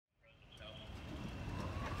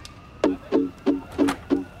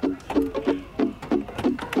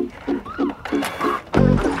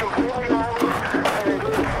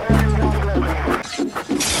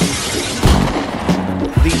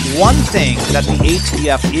thing that the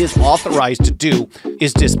ATF is authorized to do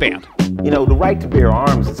is disband. You know, the right to bear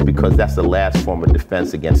arms is because that's the last form of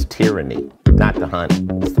defense against tyranny, not to hunt.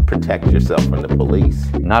 It's to protect yourself from the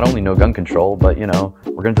police. Not only no gun control, but,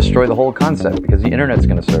 we're going to destroy the whole concept because the internet's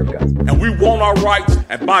going to serve guns. And we want our rights,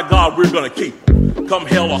 and by God, we're going to keep them, come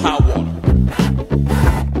hell or high water.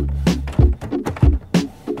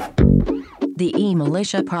 The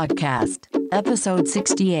E-Militia Podcast, Episode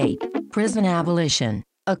 68, Prison Abolition,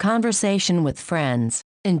 a conversation with friends.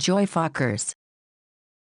 Enjoy, fuckers.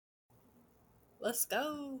 Let's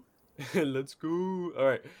go. Let's go. All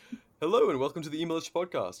right. Hello and welcome to the E-Militia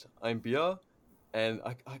Podcast. I'm BR, and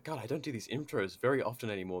I don't do these intros very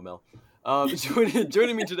often anymore, Mel.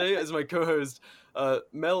 Joining me today is my co-host,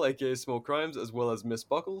 Mel, aka Small Crimes, as well as Miss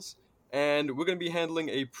Buckles, and we're going to be handling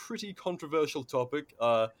a pretty controversial topic,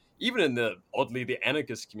 even in the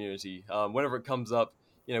anarchist community. Whenever it comes up,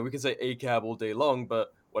 we can say ACAB all day long,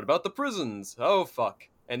 but what about the prisons? Oh, fuck.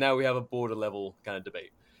 And now we have a border level kind of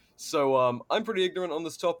debate. So I'm pretty ignorant on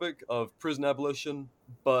this topic of prison abolition,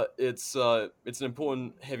 but it's an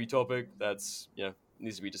important, heavy topic that's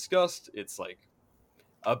needs to be discussed. It's like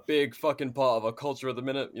a big fucking part of our culture at the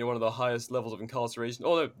minute. One of the highest levels of incarceration,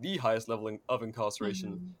 or no, the highest level of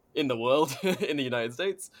incarceration in the world, in the United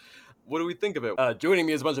States. What do we think of it? Joining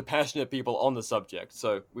me is a bunch of passionate people on the subject.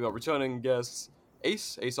 So we got returning guests,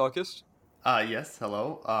 Ace Archist. Yes,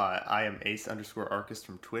 hello. I am Ace_Archist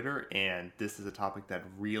from Twitter, and this is a topic that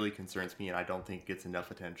really concerns me, and I don't think gets enough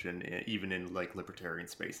attention, even in, libertarian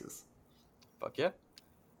spaces. Fuck yeah.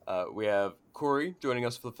 We have Corey joining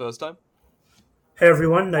us for the first time. Hey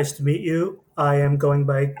everyone, nice to meet you. I am going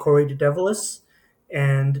by Corey the Devilis,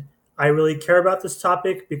 and I really care about this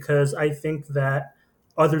topic because I think that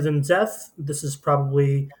other than death, this is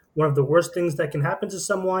probably one of the worst things that can happen to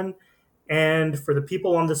someone. And for the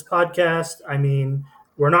people on this podcast, I mean,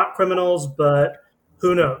 we're not criminals, but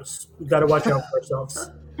who knows? We've got to watch out for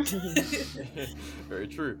ourselves. Very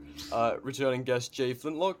true. Returning guest Jay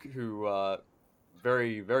Flintlock, who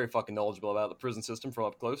very, very fucking knowledgeable about the prison system from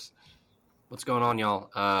up close. What's going on, y'all?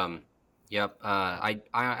 I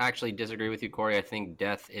actually disagree with you, Corey. I think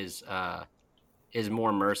death is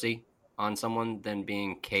more mercy on someone than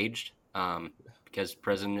being caged, because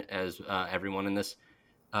prison, as everyone in this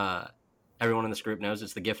group knows,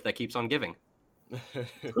 it's the gift that keeps on giving.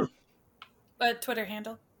 Twitter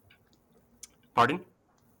handle? Pardon?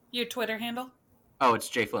 Your Twitter handle? Oh, it's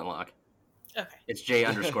Jay Flintlock. Okay. It's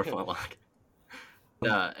J_Flintlock.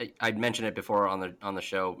 I'd mentioned it before on the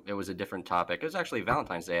show. It was a different topic. It was actually a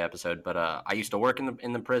Valentine's Day episode, but I used to work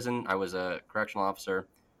in the prison. I was a correctional officer,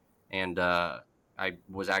 and I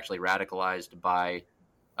was actually radicalized by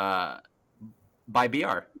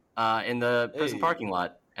BR in the prison parking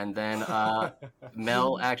lot. And then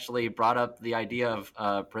Mel actually brought up the idea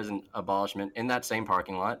of prison abolishment in that same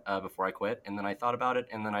parking lot before I quit. And then I thought about it,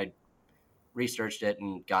 and then I researched it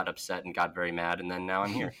and got upset and got very mad. And then now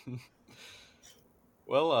I'm here.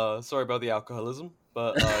 Well, sorry about the alcoholism,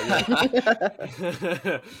 but yeah.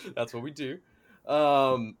 That's what we do.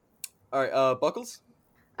 All right, Buckles?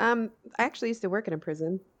 I actually used to work in a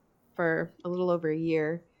prison for a little over a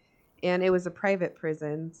year, and it was a private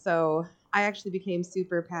prison. So I actually became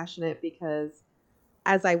super passionate because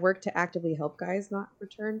as I worked to actively help guys not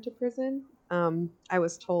return to prison, I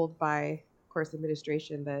was told by course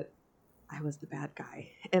administration that I was the bad guy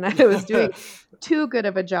and I was doing too good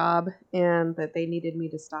of a job and that they needed me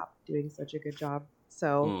to stop doing such a good job.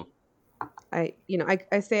 So I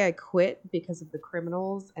say I quit because of the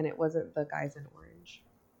criminals and it wasn't the guys in orange.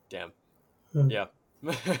 Damn. Yeah.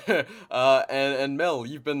 And Mel,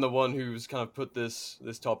 you've been the one who's kind of put this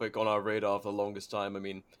topic on our radar for the longest time. I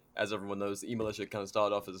mean, as everyone knows, the E-Militia kind of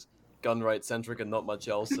started off as gun right centric and not much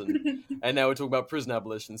else, and now we're talking about prison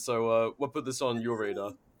abolition. So, what put this on your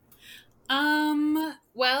radar?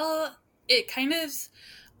 Well,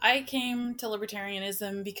 I came to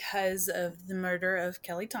libertarianism because of the murder of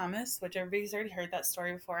Kelly Thomas, which everybody's already heard that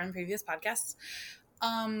story before on previous podcasts.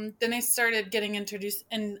 Then I started getting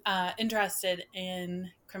interested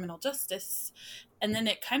in criminal justice, and then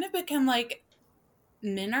it kind of became like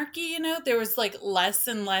minarchy, there was like less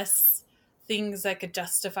and less things I could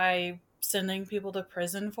justify sending people to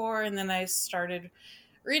prison for, and then I started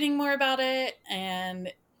reading more about it,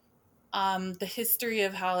 and the history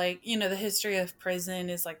of how the history of prison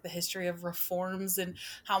is like the history of reforms and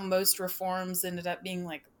how most reforms ended up being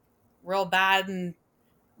like real bad, and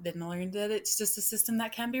then I learned that it's just a system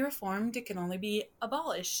that can be reformed. It can only be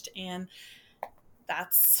abolished. And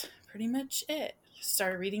that's pretty much it.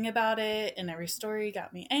 Started reading about it, and every story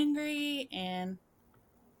got me angry, and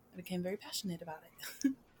I became very passionate about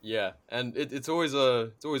it. Yeah, and it's always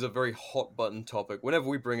a very hot button topic whenever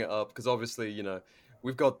we bring it up, because obviously,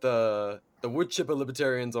 we've got the wood chipper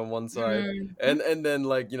libertarians on one side, Mhm. and then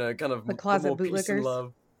like kind of The the closet more peace and bootlickers.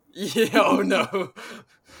 love. Yeah. Oh no.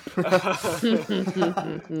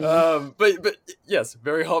 But yes,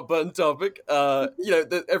 very hot button topic.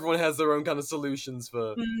 Everyone has their own kind of solutions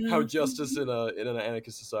for how Mhm. justice in an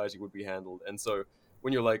anarchist society would be handled, and so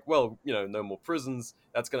when you're like, well, no more prisons,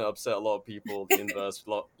 that's going to upset a lot of people. The inverse,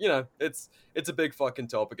 it's a big fucking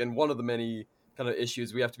topic, and one of the many kind of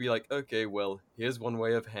issues we have to be like, okay, well, here's one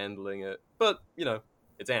way of handling it, but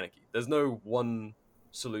it's anarchy. There's no one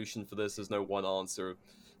solution for this. There's no one answer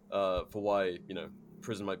for why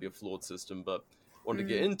prison might be a flawed system. But wanted to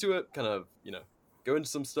get into it, kind of go into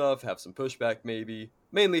some stuff, have some pushback, maybe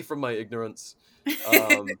mainly from my ignorance.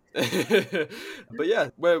 But yeah,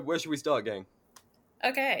 where should we start, gang?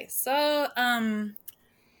 Okay, so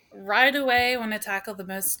right away, I want to tackle the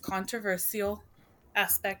most controversial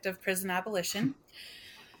aspect of prison abolition.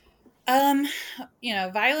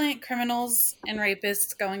 Violent criminals and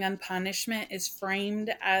rapists going unpunishment is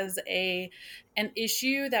framed as an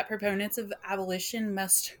issue that proponents of abolition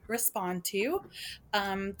must respond to,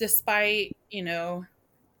 despite the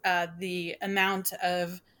amount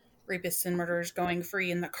of rapists and murderers going free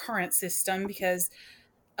in the current system because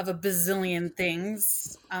of a bazillion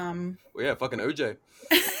things. Well, yeah, fucking OJ.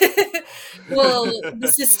 Well, the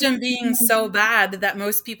system being so bad that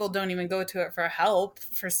most people don't even go to it for help,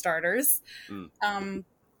 for starters. And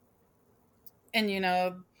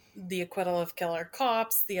the acquittal of killer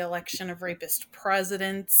cops, the election of rapist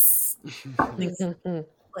presidents, things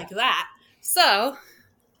like that. So,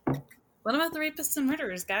 what about the rapists and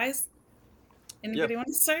murderers, guys? Anybody want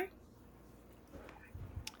to start?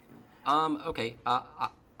 Okay.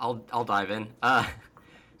 I'll dive in.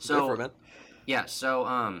 So Go for it, man. Yeah.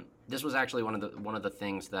 So this was actually one of the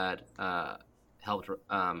things that helped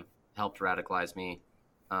radicalize me.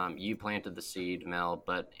 You planted the seed, Mel,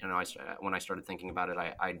 but when I started thinking about it,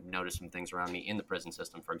 I noticed some things around me in the prison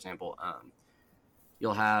system. For example,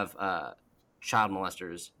 you'll have child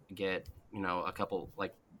molesters get a couple,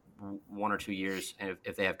 like 1 or 2 years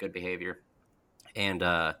if they have good behavior, and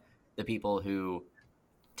the people who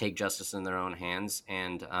take justice in their own hands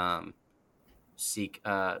and seek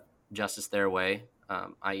justice their way,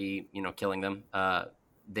 i.e., killing them,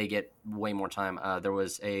 they get way more time. There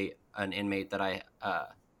was an inmate that I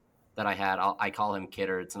had. I call him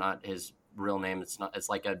Kidder. It's not his real name. It's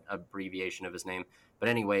like an abbreviation of his name. But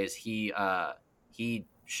anyways, he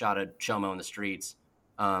shot a chomo in the streets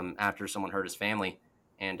after someone hurt his family,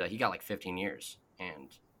 and he got like 15 years.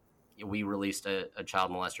 And we released a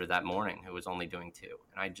child molester that morning who was only doing 2.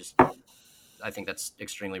 And I think that's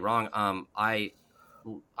extremely wrong. I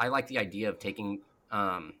like the idea of taking.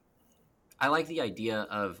 I like the idea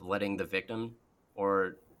of letting the victim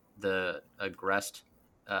or the aggressed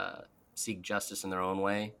seek justice in their own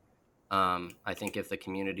way. I think if the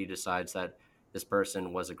community decides that this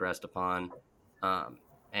person was aggressed upon,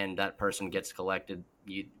 and that person gets collected,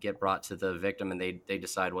 you get brought to the victim, and they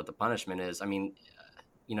decide what the punishment is. I mean,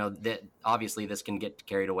 that obviously this can get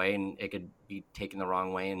carried away, and it could be taken the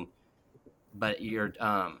wrong way. But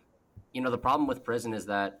the problem with prison is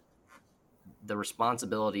that the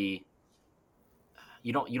responsibility,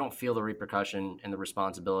 you don't feel the repercussion and the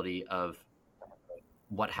responsibility of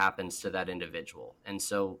what happens to that individual. And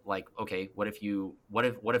so, like, okay, what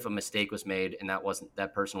if a mistake was made and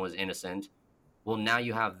that person was innocent? Well, now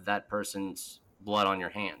you have that person's blood on your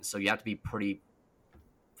hands. So you have to be pretty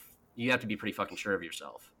fucking sure of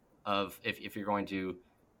yourself, of if you're going to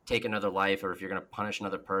take another life, or if you're going to punish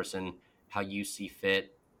another person how you see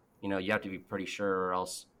fit. You have to be pretty sure, or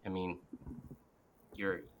else, I mean,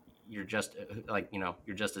 you're just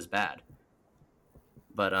you're just as bad.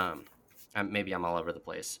 But maybe I'm all over the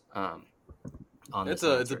place. It's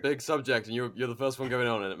a big subject, and you're the first one going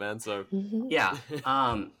on in it, man. So yeah.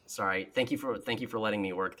 Sorry. Thank you for letting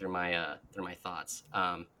me work through my thoughts.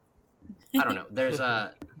 I don't know. There's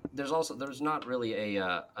not really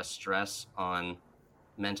a stress on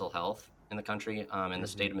mental health in the country. In the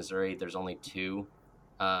state of Missouri, there's only 2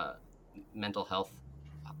 mental health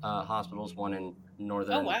hospitals, one in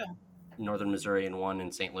northern Missouri and one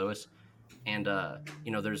in St. Louis. And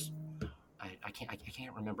there's I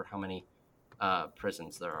can't remember how many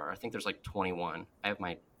prisons there are. I think there's like 21. I have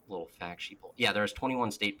my little fact sheet. Yeah, there's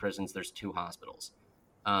 21 state prisons. There's 2 hospitals,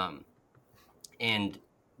 and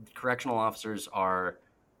correctional officers are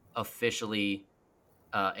officially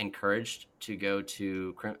encouraged to go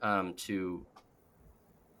to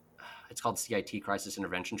it's called CIT, crisis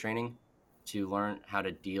intervention training, to learn how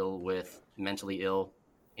to deal with mentally ill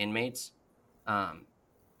inmates.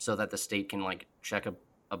 so that the state can like check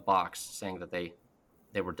a box saying that they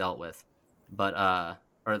were dealt with, but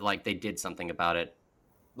or like they did something about it.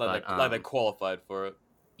 Like they qualified for it.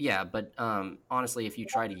 Yeah, but honestly, if you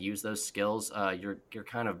try to use those skills, you're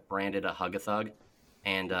kind of branded a hug-a-thug,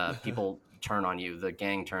 and people turn on you. The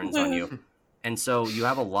gang turns on you, and so you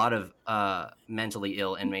have a lot of mentally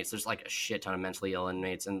ill inmates. There's like a shit ton of mentally ill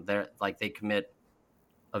inmates, and they're like they commit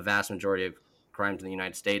a vast majority of crimes in the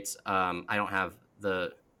United States. I don't have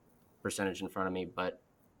the percentage in front of me, but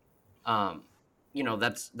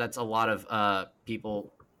that's a lot of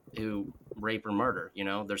people who rape or murder.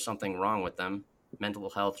 There's something wrong with them. Mental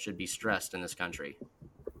health should be stressed in this country.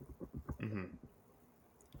 Mm-hmm.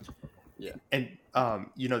 Yeah. And,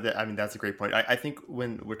 that's a great point. I think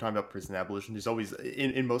when we're talking about prison abolition, there's always,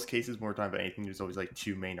 in most cases, when we're talking about anything, there's always like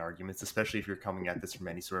two main arguments, especially if you're coming at this from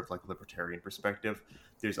any sort of like libertarian perspective.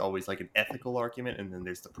 There's always like an ethical argument, and then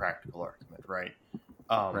there's the practical argument, right?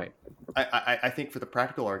 Right. I think for the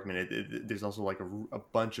practical argument, there's also like a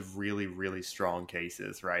bunch of really, really strong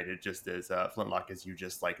cases, right? It just is Flintlock, as you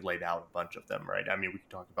just like laid out a bunch of them, right? I mean, we can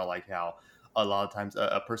talk about like how a lot of times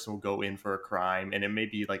a person will go in for a crime, and it may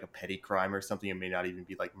be like a petty crime or something. It may not even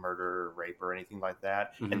be like murder or rape or anything like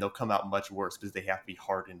that. Mm-hmm. And they'll come out much worse because they have to be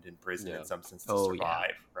hardened in prison in some sense to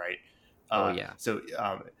survive, right? So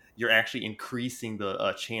you're actually increasing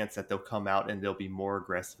the chance that they'll come out and they'll be more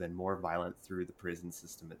aggressive and more violent through the prison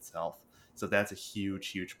system itself. So that's a huge,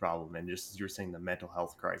 huge problem. And just as you were saying, the mental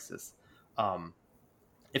health crisis.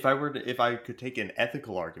 If I could take an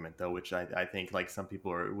ethical argument, though, which I think like some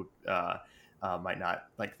people might not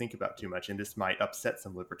like think about too much, and this might upset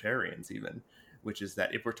some libertarians even, which is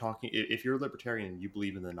that if you're a libertarian and you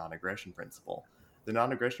believe in the non-aggression principle, the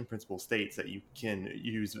non-aggression principle states that you can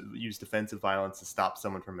use defensive violence to stop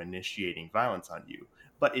someone from initiating violence on you.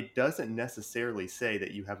 But it doesn't necessarily say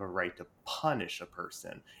that you have a right to punish a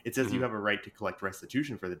person. It says you have a right to collect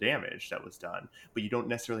restitution for the damage that was done, but you don't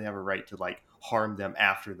necessarily have a right to like harm them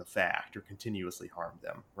after the fact or continuously harm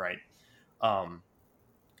them, right?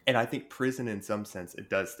 And I think prison, in some sense, it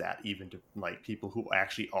does that even to like people who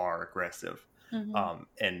actually are aggressive. Mm-hmm.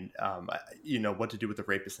 What to do with the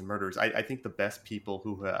rapists and murderers. I think the best people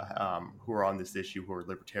who are on this issue, who are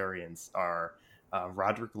libertarians, are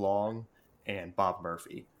Roderick Long and Bob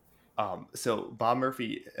Murphy. So Bob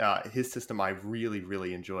Murphy, his system I really,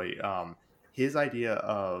 really enjoy. His idea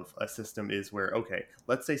of a system is where, okay,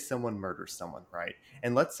 let's say someone murders someone, right?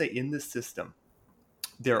 And let's say in this system,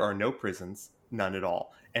 there are no prisons, none at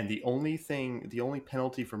all. And the only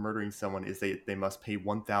penalty for murdering someone is they must pay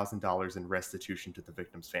 $1,000 in restitution to the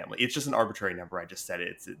victim's family. It's just an arbitrary number. I just said it.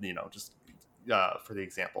 It's, just for the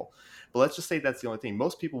example. But let's just say that's the only thing.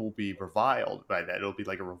 Most people will be reviled by that. It'll be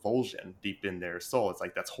like a revulsion deep in their soul. It's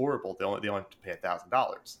like, that's horrible. They only have to pay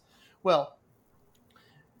 $1,000. Well,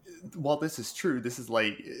 while this is true, this is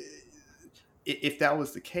like, if that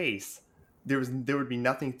was the case, there would be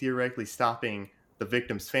nothing theoretically stopping the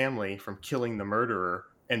victim's family from killing the murderer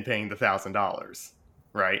and paying the $1,000,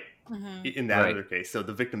 right? Mm-hmm. In that other case. So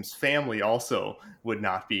the victim's family also would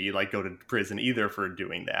not be like go to prison either for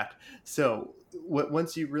doing that. So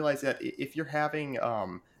once you realize that if you're having,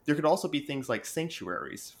 there could also be things like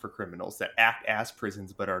sanctuaries for criminals that act as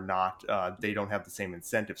prisons, but are not, they don't have the same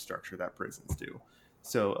incentive structure that prisons do.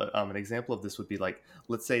 So an example of this would be like,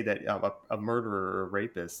 let's say that a murderer or a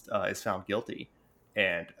rapist is found guilty,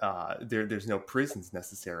 and there's no prisons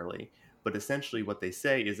necessarily. But essentially what they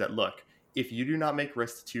say is that, look, if you do not make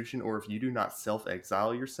restitution or if you do not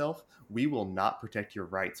self-exile yourself, we will not protect your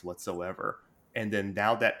rights whatsoever. And then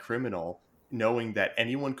now that criminal, knowing that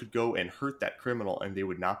anyone could go and hurt that criminal and they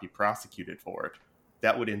would not be prosecuted for it,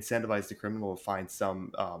 that would incentivize the criminal to find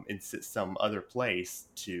some other place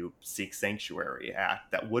to seek sanctuary at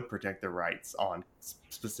that would protect their rights on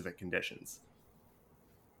specific conditions.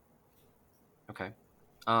 Okay.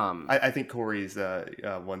 I think Corey's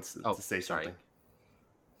wants to say something.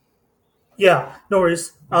 Yeah, no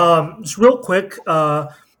worries. Just real quick,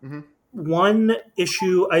 one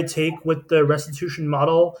issue I take with the restitution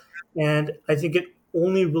model, and I think it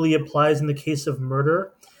only really applies in the case of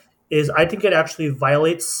murder, is I think it actually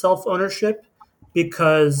violates self-ownership,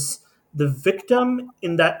 because the victim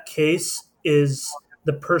in that case is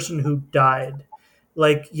the person who died.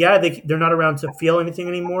 Like, yeah, they're not around to feel anything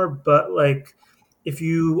anymore, but like, if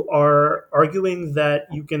you are arguing that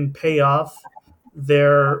you can pay off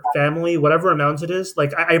their family, whatever amount it is,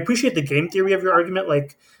 like I appreciate the game theory of your argument,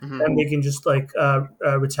 like, and they can just like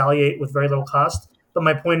retaliate with very little cost. But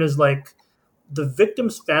my point is, like, the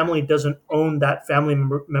victim's family doesn't own that family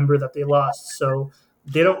member that they lost. So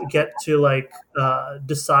they don't get to like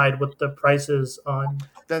decide what the price is on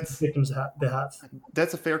That's victims' behalf.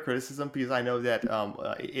 That's a fair criticism because I know that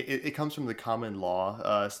it comes from the common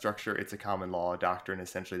law structure. It's a common law doctrine,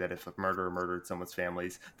 essentially, that if a murderer murdered someone's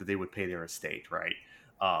families, that they would pay their estate, right?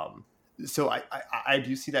 So I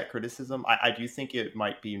do see that criticism. I do think it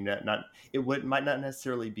might be might not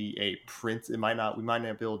necessarily be a we might not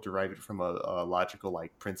be able to derive it from a logical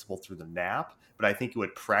like principle through the NAP, but I think it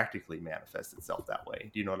would practically manifest itself that way.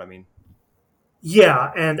 Do you know what I mean?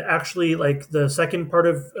 Yeah, and actually, like the second part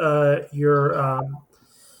of your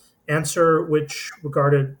answer, which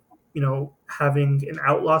regarded, having an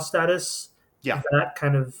outlaw status, Yeah. that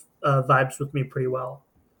kind of vibes with me pretty well.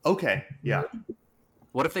 Okay. Yeah.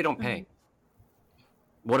 What if they don't pay?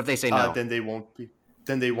 What if they say no? Then they won't be.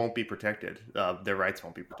 Then they won't be protected. Their rights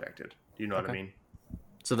won't be protected. Do you know what I mean?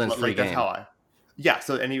 So then, free game. That's how Yeah.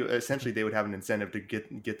 So essentially, they would have an incentive to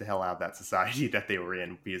get the hell out of that society that they were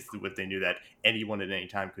in, because if they knew that anyone at any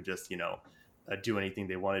time could just do anything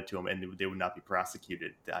they wanted to them and they would not be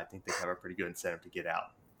prosecuted, I think they have a pretty good incentive to get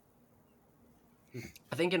out.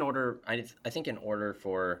 I think in order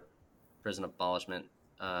for prison abolishment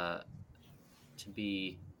to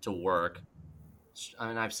work, I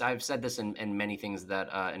mean, I've said this in many things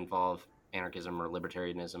that involve anarchism or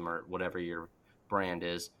libertarianism or whatever your brand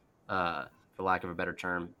is, for lack of a better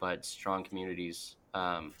term, but strong communities,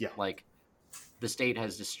 like the state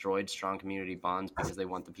has destroyed strong community bonds because they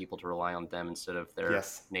want the people to rely on them instead of their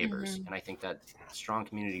neighbors. Mm-hmm. And I think that strong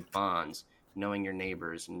community bonds, knowing your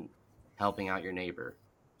neighbors and helping out your neighbor,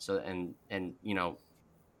 so and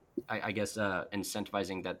I guess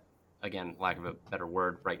incentivizing that, again, lack of a better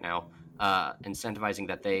word right now, incentivizing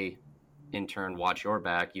that they in turn watch your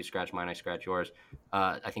back, you scratch mine, I scratch yours.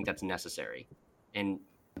 I think that's necessary in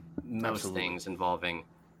most things involving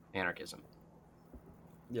anarchism.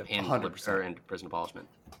 Yeah, and prison abolishment.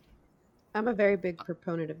 I'm a very big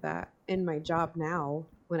proponent of that in my job now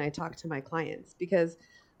when I talk to my clients, because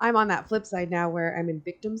I'm on that flip side now where I'm in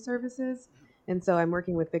victim services. And so I'm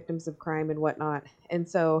working with victims of crime and whatnot. And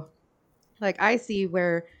so like I see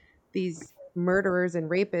where these murderers and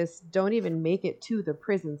rapists don't even make it to the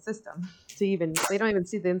prison system they don't even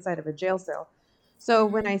see the inside of a jail cell. So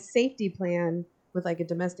when I safety plan with like a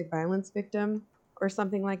domestic violence victim or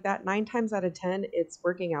something like that, 9 times out of 10, it's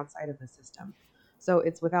working outside of the system. So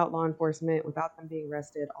it's without law enforcement, without them being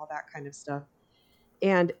arrested, all that kind of stuff.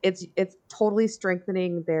 And it's totally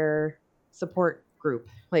strengthening their support group,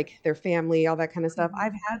 like their family, all that kind of stuff.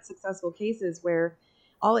 I've had successful cases where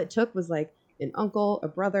all it took was like an uncle, a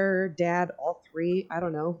brother, dad, all 3, I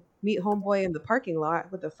don't know, meet homeboy in the parking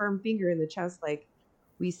lot with a firm finger in the chest, like,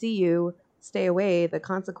 we see you, stay away. The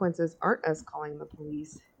consequences aren't us calling the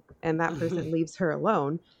police. And that person leaves her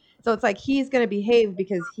alone. So it's like he's going to behave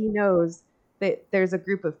because he knows that there's a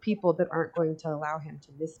group of people that aren't going to allow him to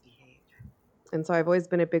misbehave. And so I've always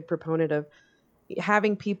been a big proponent of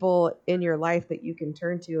having people in your life that you can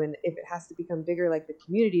turn to. And if it has to become bigger, like the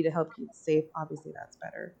community to help keep it safe, obviously that's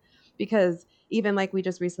better. Because even like we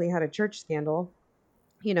just recently had a church scandal,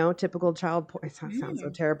 typical child porn. It sounds so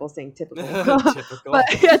terrible saying typical. Typical.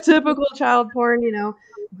 But yeah, typical child porn,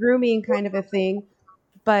 grooming kind of a thing.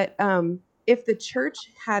 But if the church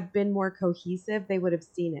had been more cohesive, they would have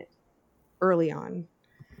seen it early on.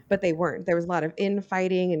 But they weren't. There was a lot of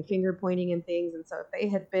infighting and finger pointing and things. And so if they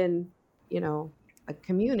had been, a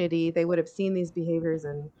community, they would have seen these behaviors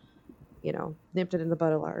and, nipped it in the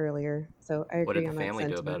bud a lot earlier. So I agree on that sentiment. What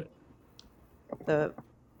did the family do about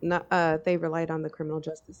it? They relied on the criminal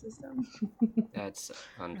justice system. That's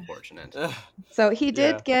unfortunate. So he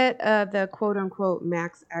did get the quote unquote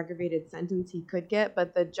max aggravated sentence he could get,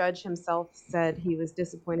 but the judge himself said he was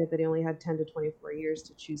disappointed that he only had 10 to 24 years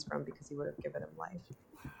to choose from because he would have given him life.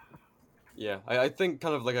 Yeah, I think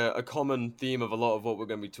kind of like a common theme of a lot of what we're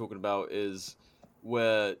going to be talking about is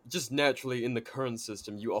where just naturally in the current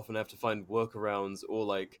system, you often have to find workarounds or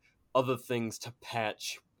like other things to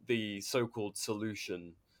patch the so-called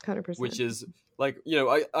solution. 100%. Which is like,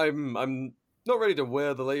 I'm not ready to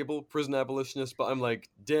wear the label prison abolitionist, but I'm like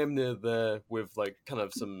damn near there with like kind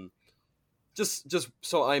of some just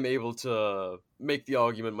so I'm able to make the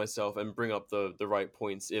argument myself and bring up the right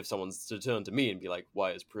points if someone's to turn to me and be like,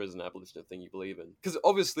 why is prison abolition a thing you believe in? Because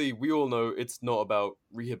obviously we all know it's not about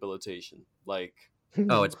rehabilitation. Like,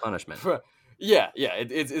 oh, it's punishment.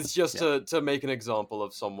 It's just to make an example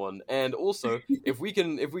of someone. And also, if we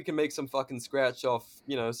can make some fucking scratch off,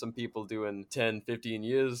 some people doing 10, 15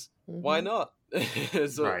 years, why not?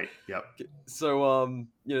 Right. Yep. So,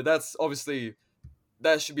 that's obviously,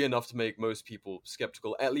 that should be enough to make most people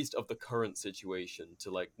skeptical, at least of the current situation, to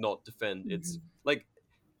like not defend its like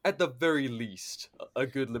at the very least, a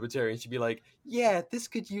good libertarian should be like, yeah, this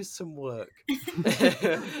could use some work.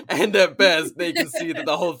 And at best, they can see that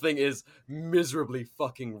the whole thing is miserably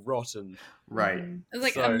fucking rotten. Right. It's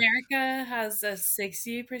like So- America has a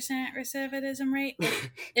 60% recidivism rate.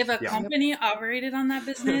 If a company operated on that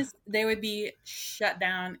business, they would be shut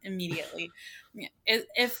down immediately.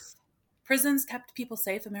 If prisons kept people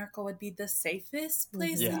safe, America would be the safest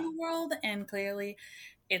place in the world, and clearly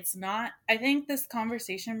it's not. I think this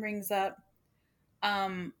conversation brings up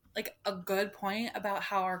like a good point about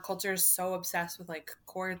how our culture is so obsessed with like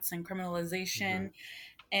courts and criminalization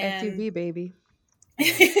and SUV baby.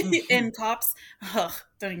 and cops. Ugh,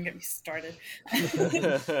 don't even get me started.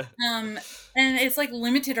 And it's like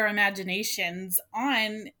limited our imaginations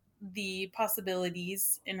on the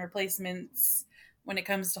possibilities and replacements when it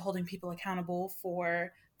comes to holding people accountable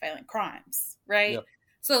for violent crimes, right? Yep.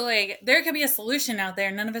 So like there could be a solution out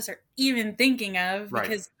there none of us are even thinking of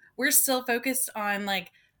because we're still focused on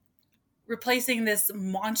like replacing this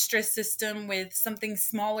monstrous system with something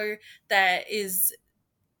smaller that is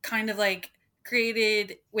kind of like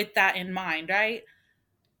created with that in mind, right?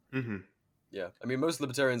 Mm-hmm. Yeah, I mean, most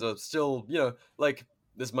libertarians are still, like,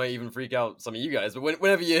 this might even freak out some of you guys, but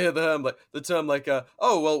whenever you hear the term like,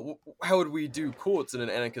 oh, well, how would we do courts in an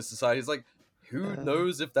anarchist society? It's like, who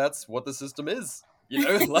knows if that's what the system is?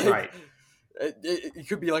 Like, it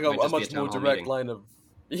could be like a much more direct line of,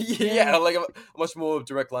 like a much more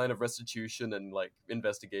direct line of restitution and like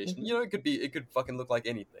investigation. It could fucking look like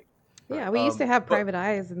anything. Yeah, we used to have private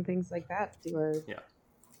eyes and things like that to do our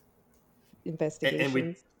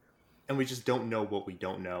investigations. And we just don't know what we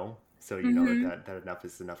don't know. So you know that enough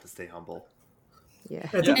is enough to stay humble. Yeah.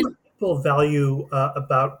 I think what people value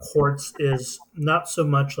about courts is not so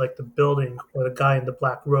much like the building or the guy in the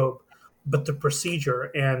black robe, but the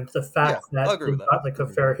procedure and the fact that you've got like a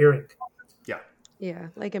fair hearing. Yeah,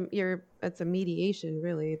 like it's a mediation,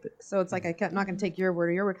 really. So it's like I'm not going to take your word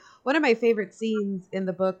or your word. One of my favorite scenes in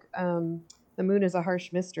the book, "The Moon is a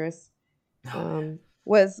Harsh Mistress,"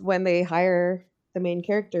 was when they hire the main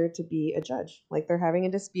character to be a judge. Like they're having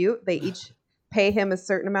a dispute, they each pay him a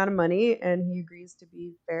certain amount of money, and he agrees to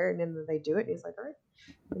be fair, and then they do it. And he's like, "All right,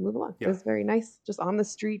 we'll move along." It was very nice, just on the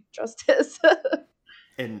street justice.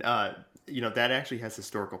 And that actually has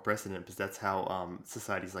historical precedent because that's how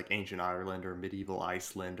societies like ancient Ireland or medieval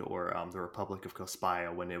Iceland or the Republic of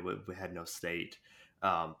Kospaya, when it had no state,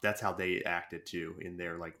 that's how they acted too in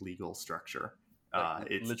their like legal structure.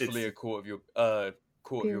 It's literally a court of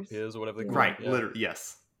your peers or whatever they call it. Right. Literally,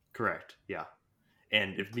 yes. Correct. Yeah.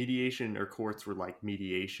 And if mediation or courts were like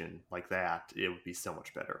mediation like that, it would be so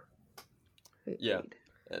much better. Yeah.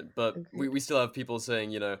 But we still have people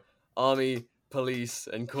saying, army, police,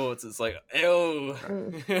 and courts. It's like, ew.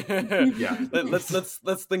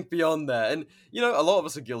 Let's think beyond that. And a lot of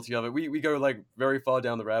us are guilty of it. We go like very far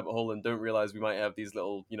down the rabbit hole and don't realize we might have these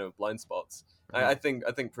little blind spots. I think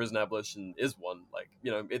prison abolition is one. Like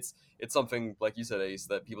it's something like you said, Ace,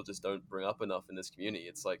 that people just don't bring up enough in this community.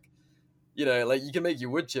 It's like like you can make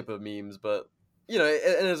your wood chipper memes, but and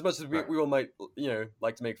as much as we all might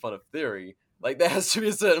like to make fun of theory, like there has to be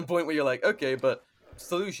a certain point where you're like, okay, but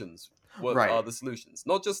solutions. What are the solutions?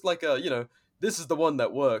 Not just like this is the one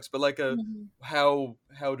that works, but like how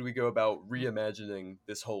do we go about reimagining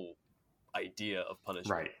this whole idea of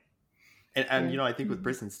punishment? Right. And I think with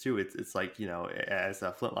prisons too, it's like as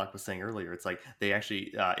Flintlock was saying earlier, it's like they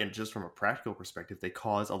actually, and just from a practical perspective, they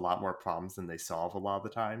cause a lot more problems than they solve a lot of the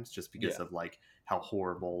times, just because of like how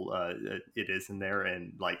horrible it is in there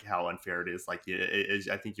and like how unfair it is. Like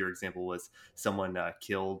I think your example was someone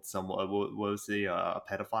killed someone. What was a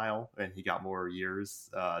pedophile, and he got more years.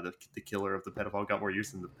 The killer of the pedophile got more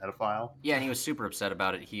years than the pedophile. Yeah, and he was super upset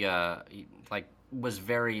about it. He like was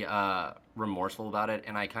very remorseful about it,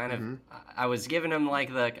 and I kind of I was giving him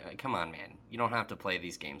like the come on man, you don't have to play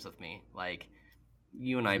these games with me, like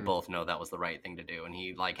you and I both know that was the right thing to do. And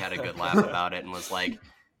he like had a good laugh about it and was like,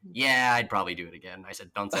 yeah, I'd probably do it again. I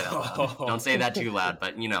said, don't say that loud. Don't say that too loud,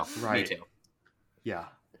 but me too. Yeah.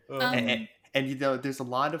 And there's a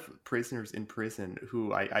lot of prisoners in prison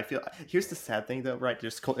who I feel, here's the sad thing though, right?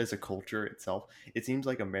 Just as a culture itself, it seems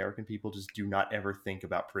like American people just do not ever think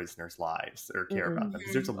about prisoners' lives or care about them.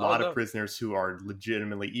 Because there's a lot of prisoners who are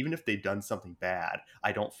legitimately, even if they've done something bad,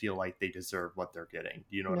 I don't feel like they deserve what they're getting.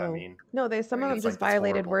 Do you know what I mean? No, some of them just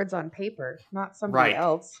violated words on paper, not somebody Right.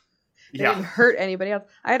 else. They didn't hurt anybody else.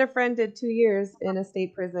 I had a friend did 2 years in a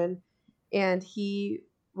state prison, and he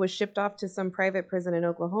was shipped off to some private prison in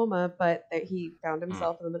Oklahoma, but he found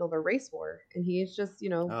himself in the middle of a race war, and he's just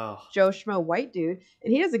Joe Schmo white dude,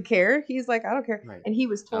 and he doesn't care. He's like, I don't care. Right. And he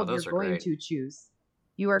was told, those you're are going great. to choose.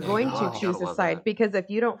 You are going to God, choose gotta a love side that. because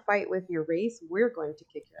if you don't fight with your race, we're going to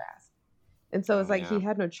kick your ass. And so it's like he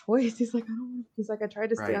had no choice. He's like, I don't want. He's like, I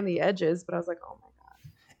tried to stay on the edges, but I was like, oh my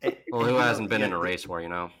god. Well, who hasn't been in a race war, you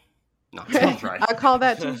know? No. Right. I call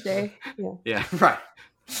that Tuesday. Yeah. Yeah. Right.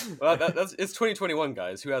 Well, it's 2021,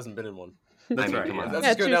 guys. Who hasn't been in one? That's mean, right. come on. Let's Yeah,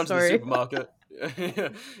 just go true down to the story. supermarket.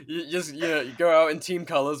 you go out in team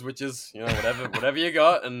colors, which is whatever you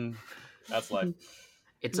got, and that's life.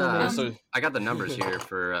 It's Also, I got the numbers here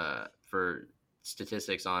for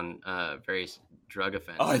statistics on various drug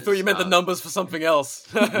offenses. oh, I thought you meant the numbers for something else.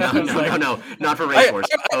 No, not for race wars.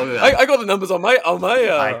 I got the numbers on my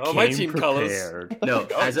came team prepared. colors. No,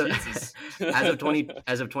 Oh, as of Jesus. as of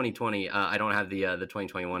 2020, I don't have the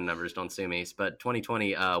 2021 numbers. Don't sue me. But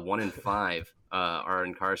 2020, 1 in 5 are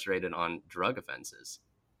incarcerated on drug offenses.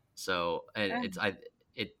 So it's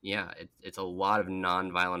a lot of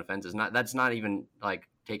non-violent offenses. That's not even like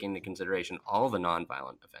taking into consideration all the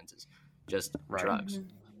non-violent offenses, just drugs.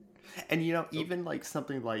 And even like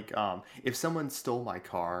something like if someone stole my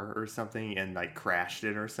car or something and like crashed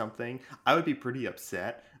it or something, I would be pretty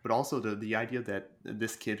upset. But also the idea that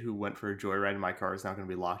this kid who went for a joyride in my car is now going to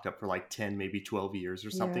be locked up for like 10, maybe 12 years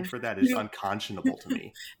or something for that is unconscionable to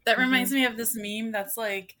me. That reminds me of this meme that's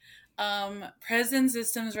like, prison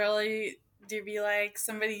systems really do be like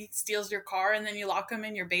somebody steals your car and then you lock them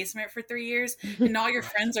in your basement for 3 years and all your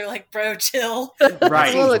friends are like, bro, chill.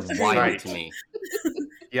 Right. It's wild to me.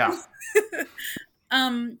 Yeah.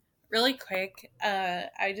 Really quick,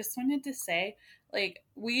 I just wanted to say, like,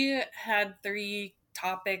 we had 3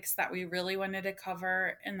 topics that we really wanted to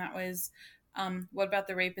cover, and that was what about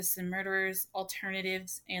the rapists and murderers,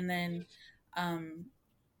 alternatives, and then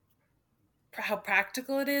how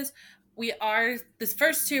practical it is. This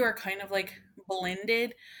first 2 are kind of like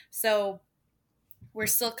blended, so we're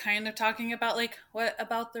still kind of talking about like what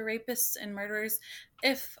about the rapists and murderers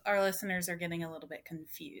if our listeners are getting a little bit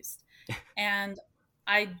confused. And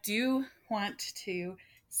I do want to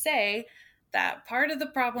say that part of the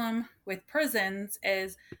problem with prisons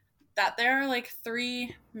is that there are like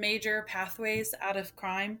 3 major pathways out of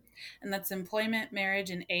crime, and that's employment, marriage,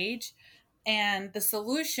 and age. And the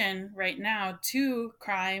solution right now to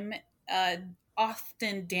crime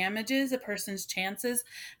often damages a person's chances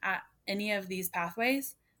at any of these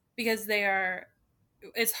pathways because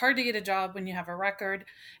it's hard to get a job when you have a record.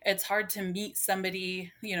 It's hard to meet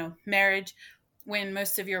somebody, marriage, when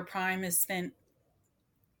most of your prime is spent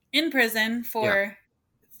in prison for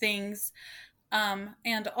things.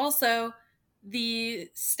 And also the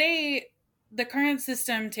current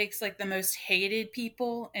system takes like the most hated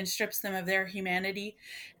people and strips them of their humanity.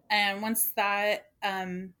 And once that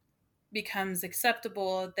becomes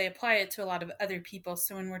acceptable, they apply it to a lot of other people.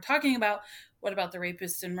 So when we're talking about what about the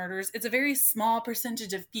rapists and murderers, it's a very small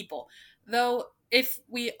percentage of people. Though if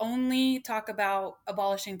we only talk about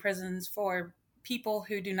abolishing prisons for people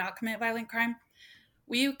who do not commit violent crime,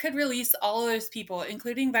 we could release all of those people,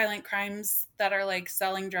 including violent crimes that are like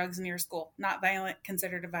selling drugs near school, not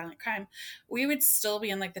considered a violent crime. We would still be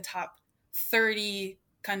in like the top 30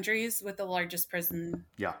 countries with the largest prison.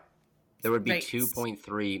 Yeah. There would be rates.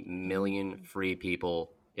 2.3 million free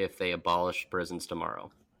people if they abolished prisons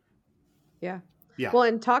tomorrow. Yeah. Yeah. Well,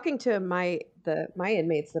 and talking to my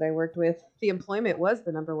inmates that I worked with, the employment was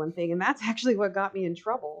the number one thing, and that's actually what got me in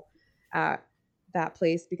trouble at that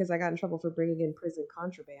place, because I got in trouble for bringing in prison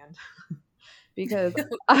contraband. Because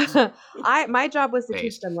my job was to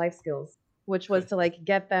teach them life skills, which was to like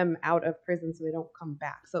get them out of prison so they don't come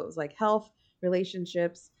back. So it was like health,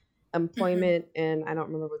 relationships, employment, and I don't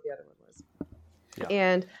remember what the other one was. Yeah.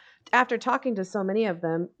 And after talking to so many of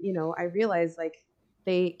them, I realized like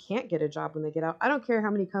they can't get a job when they get out. I don't care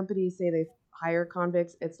how many companies say they hire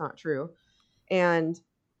convicts. It's not true. And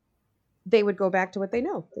they would go back to what they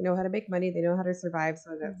know. They know how to make money. They know how to survive.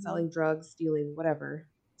 So that's selling drugs, stealing, whatever.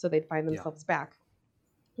 So they'd find themselves back.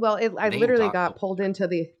 Well, I literally got pulled into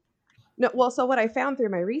so what I found through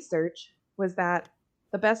my research was that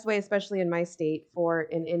the best way, especially in my state, for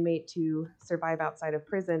an inmate to survive outside of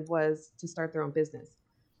prison was to start their own business.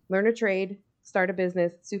 Learn a trade, start a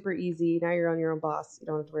business, super easy. Now you're on your own boss. You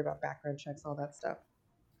don't have to worry about background checks, all that stuff.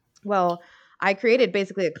 Well, I created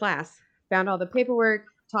basically a class, found all the paperwork,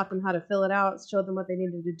 taught them how to fill it out, showed them what they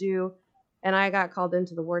needed to do. And I got called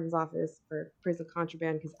into the warden's office for prison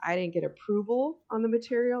contraband because I didn't get approval on the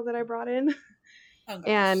material that I brought in. Oh,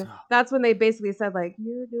 and that's when they basically said, like,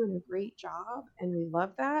 you're doing a great job and we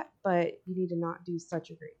love that, but you need to not do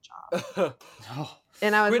such a great job.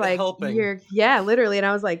 And I was like, literally. And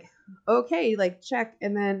I was like, okay, like check.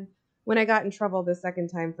 And then when I got in trouble the second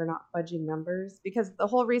time for not fudging numbers, because the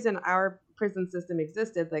whole reason our prison system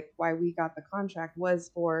existed, like why we got the contract, was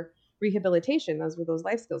for rehabilitation. Those were those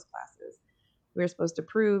life skills classes. We were supposed to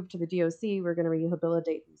prove to the DOC we're going to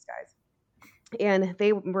rehabilitate these guys. And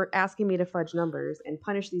they were asking me to fudge numbers and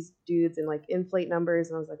punish these dudes and like inflate numbers.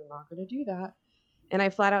 And I was like, I'm not going to do that. And I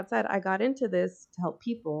flat out said, I got into this to help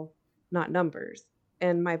people, not numbers.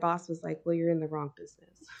 And my boss was like, well, you're in the wrong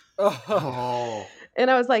business. Oh. And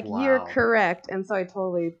I was like, Wow. you're correct. And so I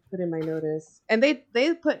totally put in my notice. And they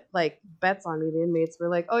put like bets on me. The inmates were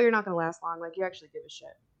like, oh, you're not going to last long. Like, you actually give a shit.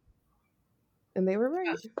 And they were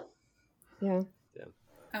right. Yeah.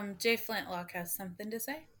 Jay Flintlock has something to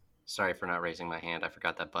say. Sorry for not raising my hand. I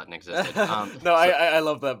forgot that button existed. No, I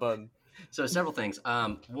love that button. So several things.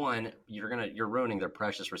 One, you're ruining their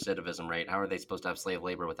precious recidivism rate. How are they supposed to have slave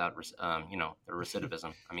labor without their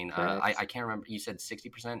recidivism? I mean, I can't remember. You said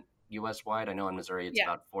 60% U.S. wide. I know in Missouri it's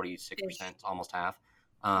about 46%, almost half.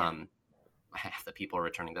 Half the people are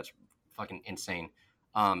returning. That's fucking insane.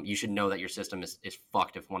 You should know that your system is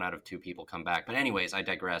fucked if 1 out of 2 people come back. But anyways, I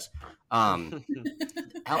digress. They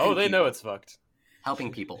know it's fucked.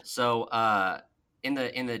 Helping people. So in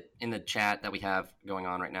the chat that we have going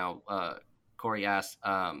on right now, Corey asked,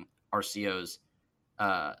 are COs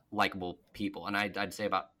likable people? And I'd say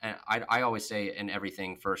I always say in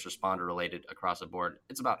everything first responder related across the board,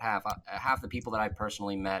 it's about half the people that I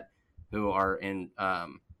personally met who are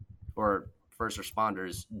or first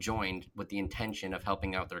responders joined with the intention of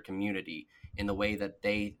helping out their community in the way that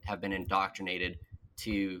they have been indoctrinated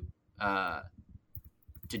to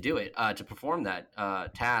do it, to perform that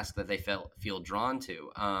task that they feel drawn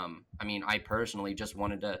to. I mean, I personally just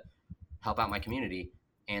wanted to help out my community,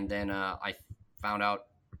 and then I found out,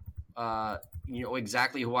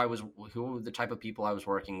 exactly who the type of people I was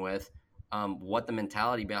working with, what the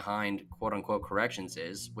mentality behind quote unquote corrections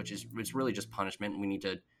is, which is it's really just punishment. We need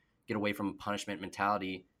to get away from punishment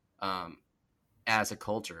mentality as a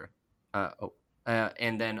culture.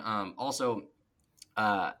 And then also,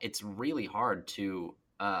 it's really hard to.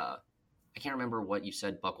 I can't remember what you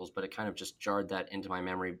said, Buckles, but it kind of just jarred that into my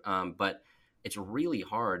memory. But it's really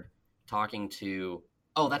hard talking to.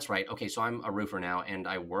 Oh, that's right. Okay, so I'm a roofer now, and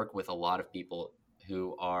I work with a lot of people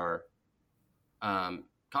who are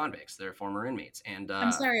convicts. They're former inmates. And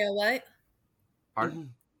I'm sorry, a what?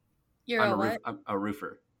 Pardon? You're I'm a what? I'm a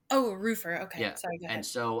roofer. Oh, a roofer. Okay. Yeah. Sorry, go ahead. And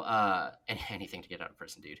so, and anything to get out of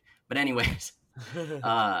prison, dude. But anyways,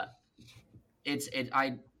 I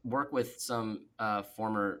work with some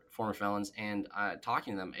former felons, and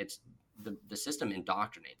talking to them, it's the system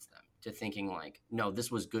indoctrinates them to thinking like, no, this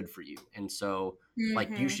was good for you, and so like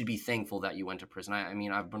you should be thankful that you went to prison. I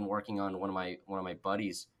mean, I've been working on one of my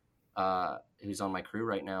buddies who's on my crew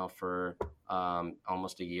right now for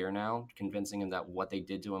almost a year now, convincing him that what they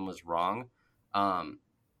did to him was wrong.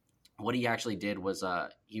 What he actually did was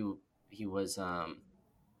he was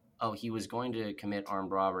going to commit armed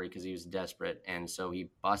robbery because he was desperate, and so he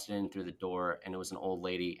busted in through the door, and it was an old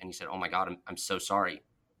lady, and he said, "Oh my God, I'm so sorry,"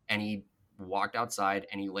 and he walked outside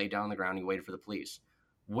and he laid down on the ground and he waited for the police.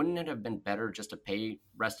 Wouldn't it have been better just to pay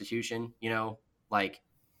restitution,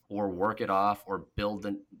 or work it off, or build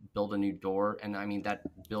a new door? And I mean, that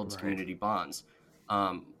builds community bonds.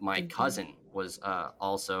 My cousin was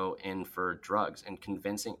also in for drugs, and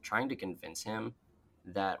trying to convince him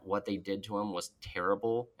that what they did to him was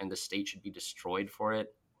terrible and the state should be destroyed for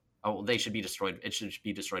it. Oh, they should be destroyed. It should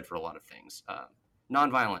be destroyed for a lot of things.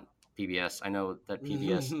 Nonviolent PBS. I know that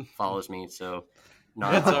PBS follows me, so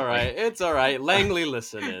it's all right. It's all right. Langley,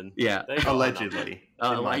 listen in. Yeah, allegedly.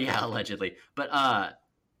 Allegedly. But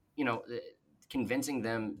convincing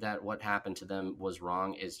them that what happened to them was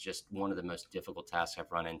wrong is just one of the most difficult tasks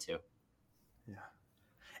I've run into. Yeah.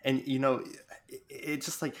 And it's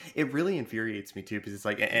just like, it really infuriates me too, because it's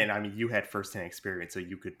like, and I mean, you had firsthand experience, so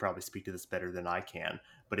you could probably speak to this better than I can,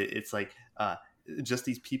 but it's like just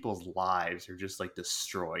these people's lives are just like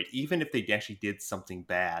destroyed, even if they actually did something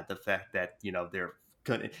bad. The fact that they're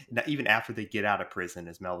even after they get out of prison,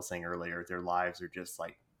 as Mel was saying earlier, their lives are just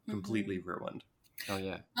like completely ruined. Oh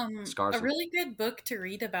yeah. A really good book to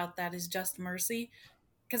read about that is Just Mercy,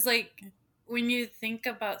 because like when you think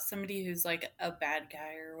about somebody who's like a bad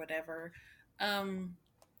guy or whatever,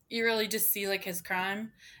 you really just see like his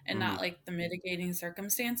crime and not like the mitigating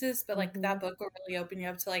circumstances. But like that book will really open you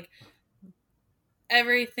up to like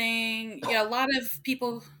everything. A lot of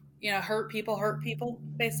people, hurt people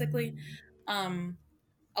basically.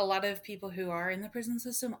 A lot of people who are in the prison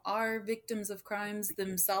system are victims of crimes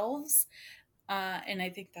themselves. And I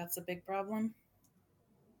think that's a big problem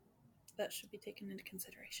that should be taken into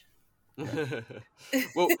consideration.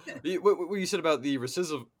 Well, what you said about the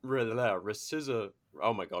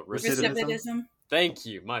oh my god, Recidivism. Thank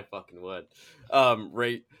you, my fucking word.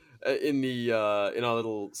 Right, in our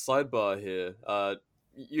little sidebar here,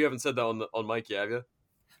 you haven't said that on mic yet, have you?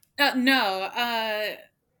 No.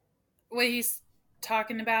 What he's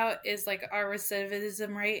talking about is like our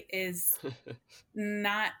recidivism rate is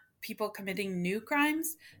not people committing new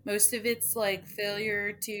crimes. Most of it's like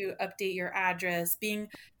failure to update your address,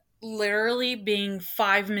 literally being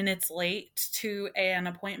 5 minutes late to an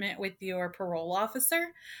appointment with your parole officer.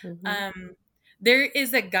 There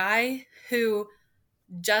is a guy who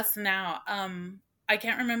just now, I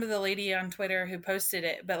can't remember the lady on Twitter who posted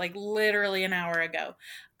it, but like literally an hour ago,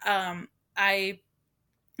 I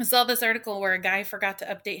saw this article where a guy forgot to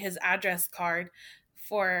update his address card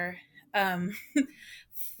for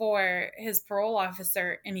for his parole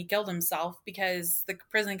officer, and he killed himself because the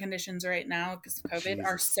prison conditions right now because of COVID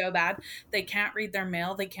are so bad. They can't read their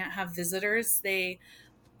mail, they can't have visitors,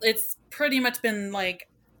 it's pretty much been like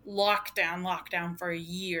lockdown for a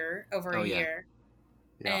year, over a year.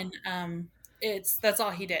 Yeah. And that's all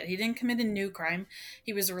he did. He didn't commit a new crime.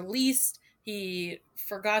 He was released. He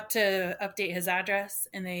forgot to update his address,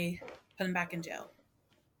 and they put him back in jail.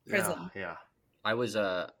 Prison. Yeah. I was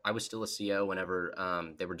still a CO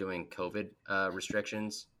whenever they were doing COVID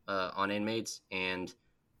restrictions on inmates, and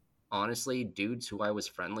honestly, dudes who I was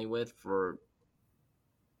friendly with for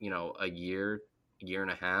a year and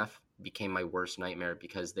a half became my worst nightmare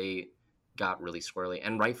because they got really squirrely,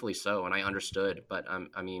 and rightfully so, and I understood. But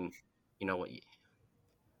I mean,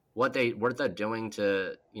 what they're doing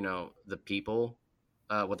to the people,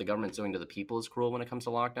 what the government's doing to the people is cruel when it comes to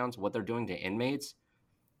lockdowns. What they're doing to inmates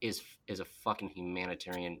is a fucking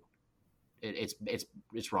humanitarian.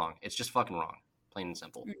 It's wrong. It's just fucking wrong, plain and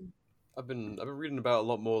simple. I've been reading about a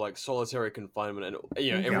lot more like solitary confinement and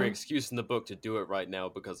every excuse in the book to do it right now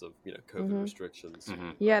because of COVID restrictions.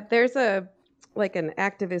 Yeah, there's an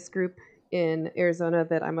activist group in Arizona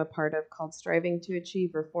that I'm a part of called Striving to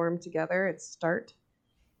Achieve Reform Together. It's START.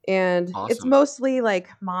 And It's mostly like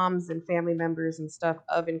moms and family members and stuff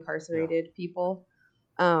of incarcerated people.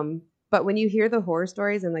 But when you hear the horror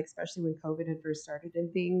stories, and like especially when COVID had first started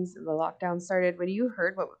and things and the lockdown started, when you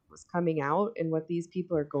heard what was coming out and what these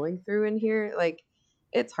people are going through in here, like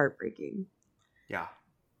it's heartbreaking. Yeah.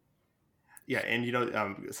 Yeah,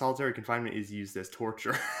 and solitary confinement is used as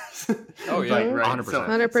torture. Oh yeah, right. 100%.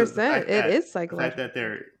 100%. It is psychological.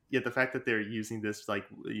 The fact that they're using this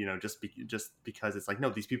just because it's like, no,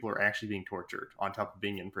 these people are actually being tortured on top of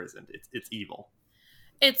being imprisoned. It's evil.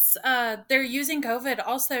 It's they're using COVID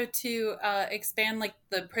also to expand like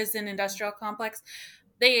the prison industrial complex.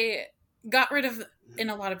 They got rid of,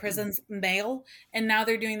 in a lot of prisons, mail, and now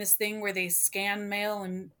they're doing this thing where they scan mail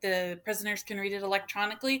and the prisoners can read it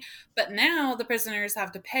electronically. But now the prisoners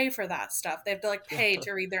have to pay for that stuff. They have to pay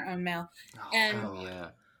to read their own mail.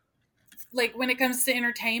 Like when it comes to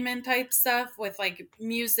entertainment type stuff with like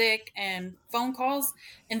music and phone calls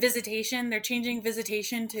and visitation, they're changing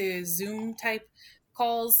visitation to Zoom type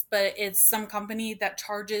calls, but it's some company that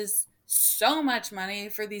charges so much money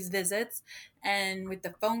for these visits, and with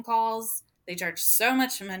the phone calls they charge so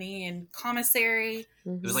much money in commissary.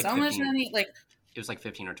 It was like so 15, much money, like it was like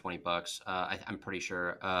 $15 or $20 I'm pretty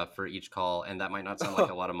sure for each call, and that might not sound like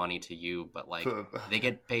a lot of money to you, but like they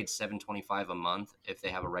get paid $725 a month if they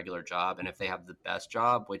have a regular job, and if they have the best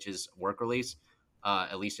job, which is work release,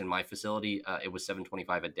 at least in my facility, it was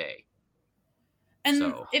 $725 a day. And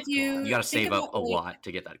so if you got to save up a lot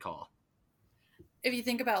to get that call. If you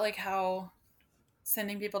think about like how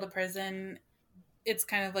sending people to prison, it's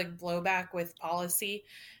kind of like blowback with policy.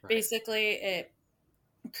 Right. Basically, it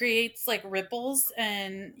creates like ripples,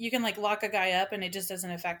 and you can like lock a guy up and it just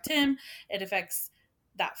doesn't affect him. It affects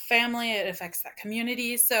that family. It affects that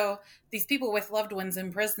community. So these people with loved ones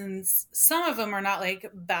in prisons, some of them are not like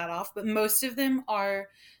bad off, but most of them are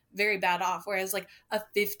very bad off, whereas like a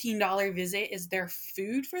 $15 visit is their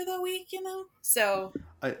food for the week, so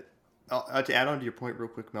to add on to your point real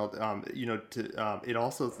quick, Mel, it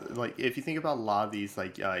also, like, if you think about a lot of these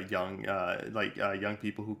like young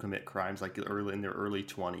people who commit crimes like in their early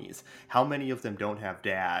 20s, how many of them don't have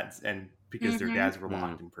dads, and because their dads were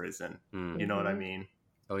locked in prison, you know what I mean?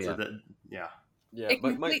 Oh yeah. So it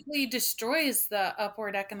completely destroys the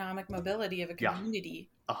upward economic mobility of a community.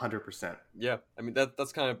 100%. Yeah, I mean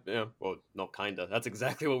that's kind of well, not kinda. That's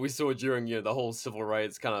exactly what we saw during the whole civil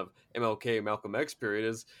rights kind of MLK Malcolm X period.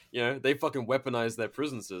 Is they fucking weaponized their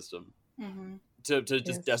prison system to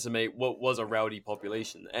just decimate what was a rowdy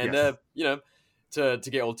population, and to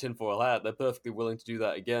get old tinfoil hat, they're perfectly willing to do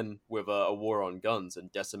that again with a war on guns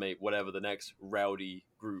and decimate whatever the next rowdy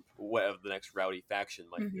group, or whatever the next rowdy faction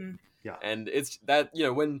might be. Yeah. And it's that,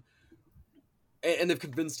 when, and they've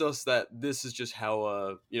convinced us that this is just how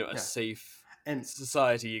a safe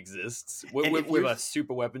society exists, with a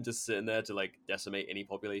super weapon just sitting there to like decimate any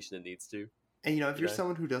population it needs to. And if you're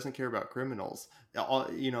someone who doesn't care about criminals,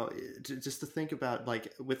 just to think about,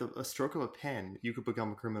 like, with a stroke of a pen, you could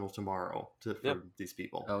become a criminal tomorrow for these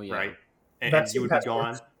people. Oh yeah, right? And you would be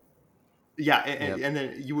gone. Yeah, and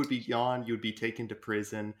then you would be gone. You would be taken to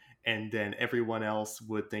prison, and then everyone else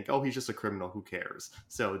would think, "Oh, he's just a criminal. Who cares?"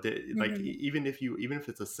 So, even if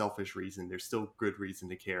it's a selfish reason, there's still good reason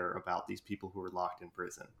to care about these people who are locked in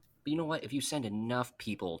prison. But you know what? If you send enough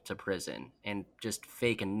people to prison and just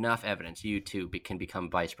fake enough evidence, you too can become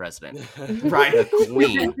vice president. Right. The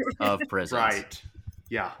queen of prisons. Right.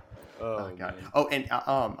 Yeah. Oh god. Oh, and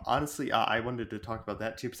honestly, I wanted to talk about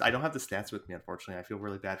that too, because I don't have the stats with me, unfortunately. I feel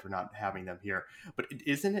really bad for not having them here. But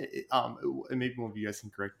isn't it? Maybe one of you guys can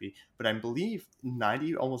correct me, but I believe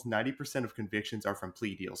almost 90% of convictions are from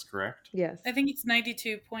plea deals. Correct? Yes. I think it's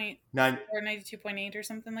 92.9 or 92.8 or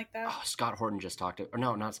something like that. Oh, Scott Horton just talked to, or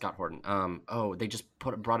no, not Scott Horton. They just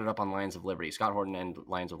brought it up on Lions of Liberty. Scott Horton and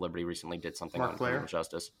Lions of Liberty recently did something on criminal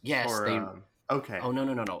justice. Yes. Okay. Oh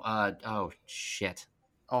no. Oh shit.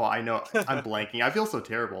 Oh, I know. I'm blanking. I feel so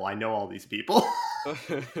terrible. I know all these people.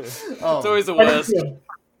 It's always the worst.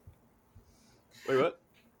 Wait, what?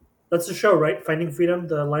 That's the show, right? Finding Freedom,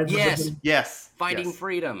 the Lions of Liberty? Yes. Finding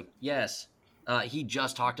Freedom, yes. He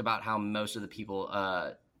just talked about how most of the people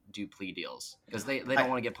do plea deals because they don't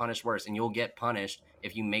want to get punished worse, and you'll get punished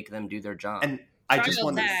if you make them do their job. And I just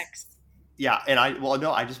want to... Yeah, and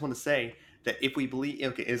I just want to say that if we believe,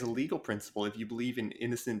 as a legal principle, if you believe in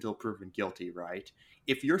innocent until proven guilty, right?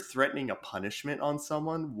 If you're threatening a punishment on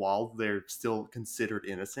someone while they're still considered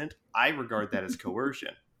innocent, I regard that as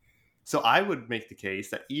coercion. So I would make the case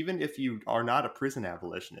that even if you are not a prison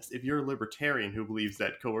abolitionist, if you're a libertarian who believes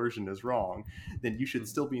that coercion is wrong, then you should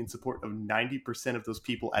still be in support of 90% of those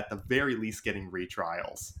people at the very least getting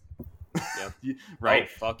retrials. Yeah. Right?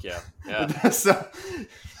 Oh, fuck yeah. Yeah. So...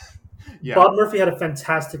 Yeah. Bob Murphy had a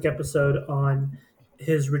fantastic episode on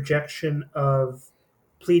his rejection of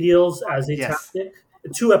plea deals as a tactic.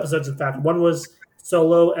 2 episodes, in fact. One was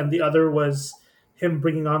solo, and the other was him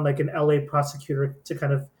bringing on like an LA prosecutor to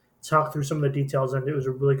kind of talk through some of the details, and it was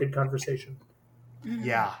a really good conversation.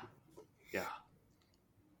 Yeah.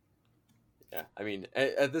 I mean,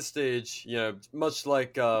 at this stage, much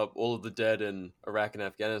like all of the dead in Iraq and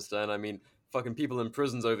Afghanistan, I mean, fucking people in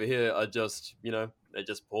prisons over here are just, they're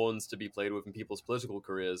just pawns to be played with in people's political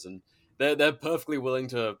careers, and they're perfectly willing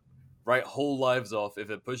to write whole lives off if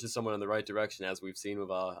it pushes someone in the right direction, as we've seen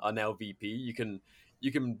with our now VP. You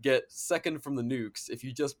can get second from the nukes if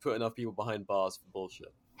you just put enough people behind bars for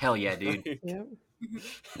bullshit. Hell yeah, dude. Yeah.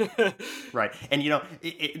 Right. And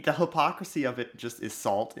the hypocrisy of it just is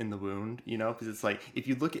salt in the wound, because it's like, if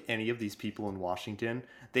you look at any of these people in Washington,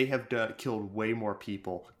 they have killed way more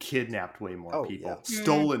people, kidnapped way more people,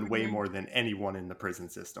 stolen way more than anyone in the prison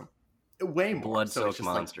system. Way more. Blood-soaked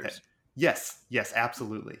monsters. Yes,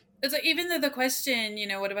 absolutely. It's like, even though the question,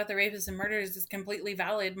 what about the rapists and murderers, is completely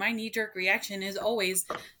valid, my knee-jerk reaction is always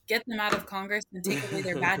get them out of Congress and take away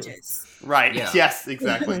their badges. Right. Yeah. Yes,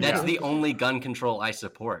 exactly. That's the only gun control I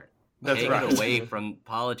support. That's Take right. it away from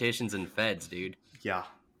politicians and feds, dude. Yeah.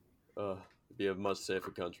 It'd be a much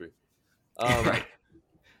safer country. Right.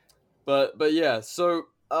 But yeah, so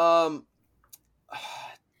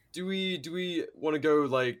do we want to go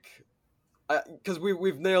like, because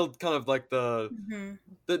we've nailed kind of like the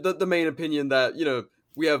main opinion that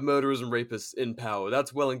we have murderers and rapists in power.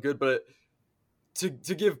 That's well and good, but to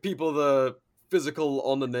give people the physical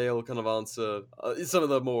on the nail kind of answer, some of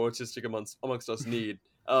the more autistic amongst us need.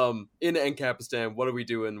 In Ancapistan, what are we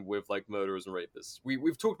doing with like murderers and rapists?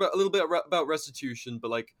 We've talked about a little bit about restitution,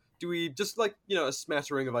 but like, do we just like a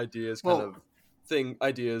smattering of ideas,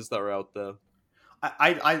 ideas that are out there?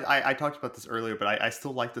 I talked about this earlier, but I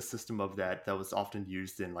still like the system of that was often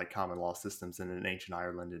used in like common law systems in ancient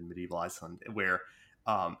Ireland and medieval Iceland, where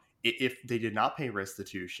if they did not pay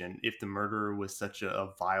restitution, if the murderer was such a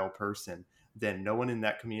vile person, then no one in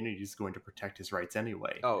that community is going to protect his rights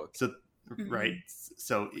anyway. Oh, okay. So right.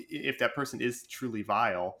 So if that person is truly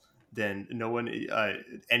vile, then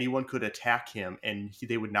anyone could attack him, and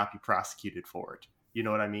they would not be prosecuted for it. You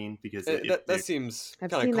know what I mean? Because that seems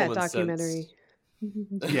I've kind seen of that common documentary. sense.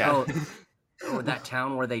 Yeah. Oh, that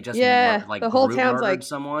town where they just the whole town's murdered like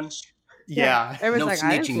someone. Yeah. Everyone's No like,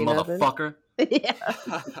 I didn't snitching, see nothing. motherfucker. Yeah.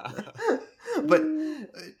 but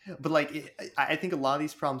like I think a lot of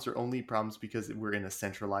these problems are only problems because we're in a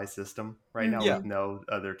centralized system right now Yeah. with no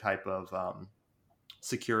other type of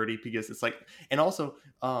security, because it's like, and also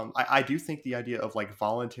I do think the idea of like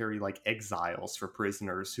voluntary like exiles for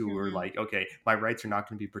prisoners who are like, okay, my rights are not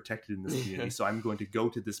going to be protected in this community, so I'm going to go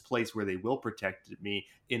to this place where they will protect me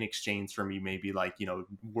in exchange for me maybe like, you know,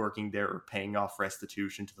 working there or paying off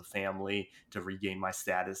restitution to the family to regain my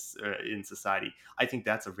status in society. I think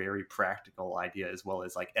that's a very practical idea as well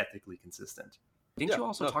as like ethically consistent. Didn't you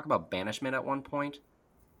also talk about banishment at one point?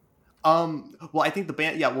 Well, I think the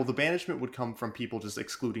banishment would come from people just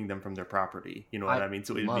excluding them from their property. You know what I mean?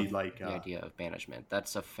 So it'd be like the idea of banishment.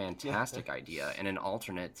 That's a fantastic idea and an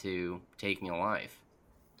alternate to taking a life.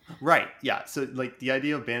 Right. Yeah. So like the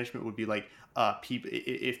idea of banishment would be like, people,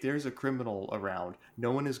 if there's a criminal around,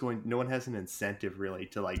 no one has an incentive really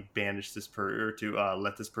to like banish this or to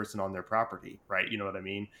let this person on their property. Right. You know what I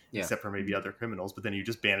mean? Yeah. Except for maybe other criminals, but then you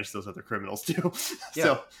just banish those other criminals too.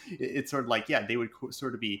 So it's sort of like, yeah, they would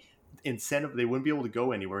sort of be incentive. They wouldn't be able to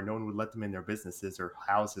go anywhere. No one would let them in their businesses or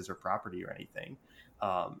houses or property or anything.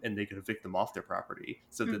 And they could evict them off their property,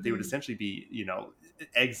 so that they would essentially be, you know,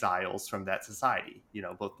 exiles from that society, you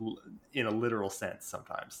know, both in a literal sense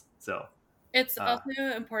sometimes. So it's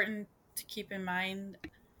also important to keep in mind,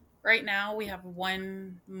 right now we have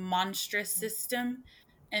one monstrous system,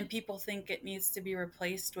 and people think it needs to be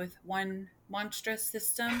replaced with one monstrous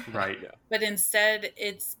system. Right. Yeah. But instead,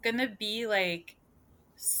 it's gonna be like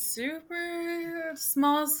super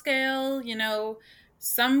small scale, you know.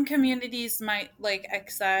 Some communities might like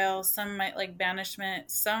exile, some might like banishment,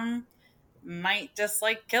 some might just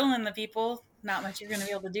like killing the people. Not much you're going to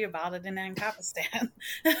be able to do about it in Ancapistan.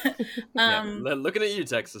 Looking at you,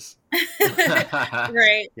 Texas.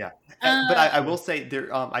 Right. Yeah. But I will say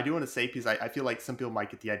there, I do want to say, because I feel like some people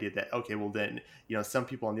might get the idea that, okay, well then, you know, some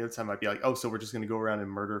people on the other side might be like, oh, so we're just going to go around and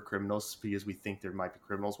murder criminals because we think there might be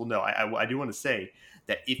criminals. Well, no, I do want to say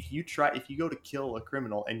that if you go to kill a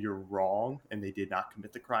criminal and you're wrong and they did not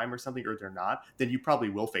commit the crime or something, or they're not, then you probably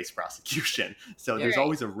will face prosecution. So there's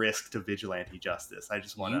always a risk to vigilante justice. I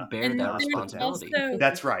just want to bear that responsibility.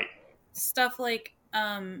 That's right. Stuff like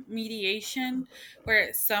mediation,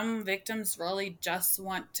 where some victims really just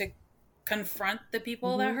want to confront the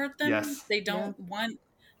people that hurt them. Yes. They don't want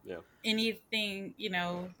anything, you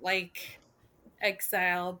know, like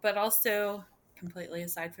exile. But also, completely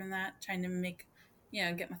aside from that, trying to make, you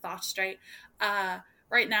know, get my thoughts straight.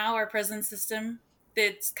 Right now, our prison system,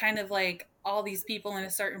 it's kind of like all these people in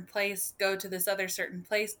a certain place go to this other certain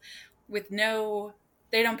place with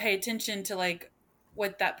they don't pay attention to like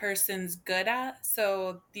what that person's good at.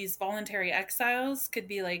 So these voluntary exiles could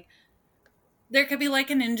be like, there could be like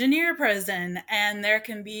an engineer prison, and there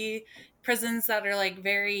can be prisons that are like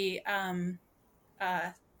very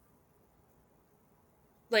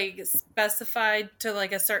like specified to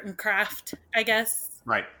like a certain craft, I guess.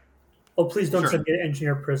 Right. Oh, please don't send me to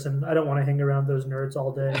engineer prison. I don't want to hang around those nerds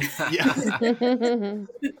all day.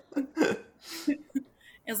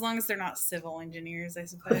 As long as they're not civil engineers, I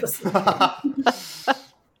suppose.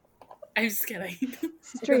 I'm just kidding.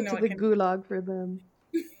 Straight to the gulag for them.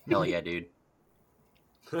 Hell yeah, dude.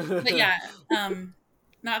 But yeah,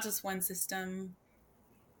 not just one system.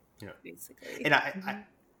 Yeah. Basically. And I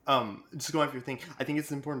just going off your thing, I think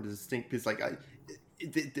it's important to distinct, because like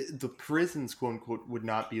the prisons, quote unquote, would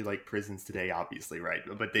not be like prisons today, obviously, right?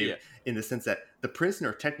 But they, in the sense that the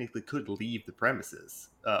prisoner technically could leave the premises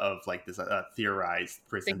of like this theorized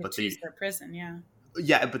prison, they could choose their prison,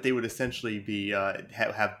 yeah, but they would essentially be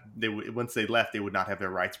once they left, they would not have their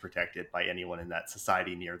rights protected by anyone in that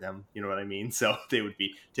society near them. You know what I mean? So they would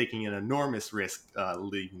be taking an enormous risk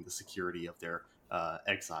leaving the security of their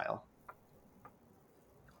exile.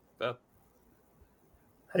 How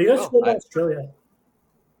do you guys feel about Australia?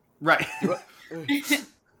 Right.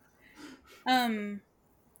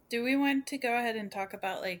 Do we want to go ahead and talk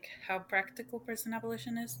about like how practical prison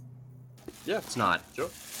abolition is? Yeah, it's not. Sure.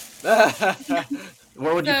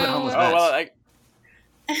 Where would you put homeless vets?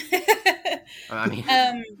 I mean,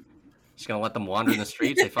 just gonna let them wander in the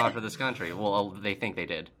streets? They fought for this country. Well, they think they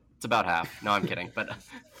did. It's about half. No, I'm kidding. But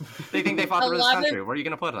they think they fought for this country. Where are you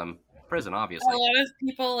gonna put them? Prison, obviously. A lot of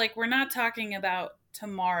people, like, we're not talking about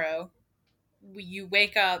tomorrow. You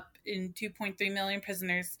wake up in 2.3 million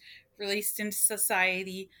prisoners released into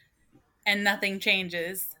society and nothing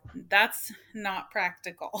changes. That's not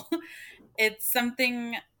practical. It's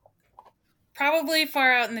something probably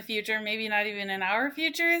far out in the future, maybe not even in our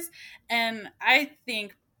futures. And I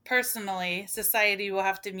think personally, society will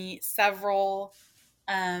have to meet several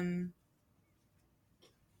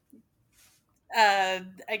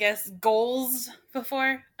I guess, goals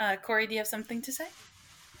before. Corey, do you have something to say?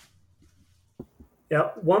 Yeah,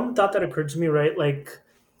 one thought that occurred to me, right? Like,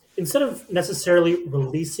 instead of necessarily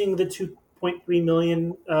releasing the 2.3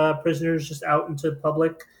 million prisoners just out into the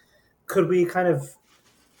public, could we kind of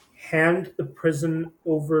hand the prison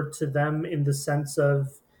over to them in the sense of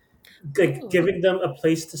like giving them a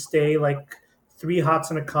place to stay, like 3 hots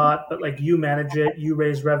and a cot, but like you manage it, you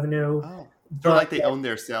raise revenue. Oh. But Or like they own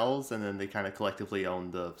their cells and then they kind of collectively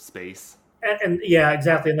own the space. and yeah,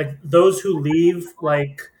 exactly. And like those who leave,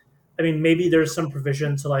 like, I mean, maybe there's some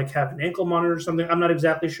provision to like have an ankle monitor or something. I'm not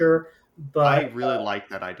exactly sure, but I really like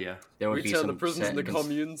that idea. There would be Return some the prisons and the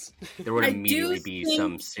communes. There would I immediately do be think-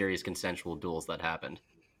 some serious consensual duels that happened.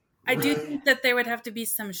 I do think that there would have to be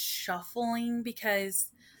some shuffling because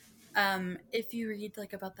if you read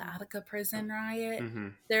like about the Attica prison riot, Mm-hmm.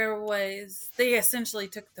 they essentially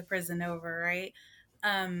took the prison over, right?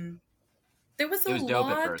 There was It was a dope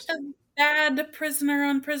at lot first. of bad prisoner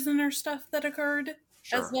on prisoner stuff that occurred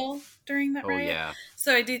Sure. as well during that Oh riot. yeah.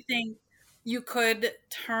 So I do think you could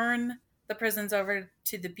turn the prisons over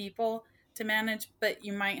to the people to manage, but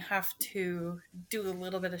you might have to do a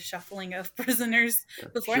little bit of shuffling of prisoners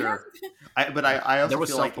beforehand. Sure. But I also There was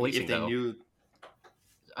feel like self-policing, if they though. knew...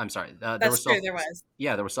 I'm sorry. That's true. There was.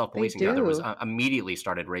 Yeah, there was self-policing. There was do. immediately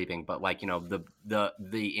started raping, but like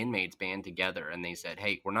the inmates band together and they said,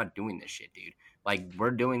 "Hey, we're not doing this shit, dude. Like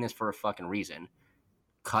we're doing this for a fucking reason.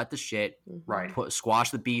 Cut the shit. Right.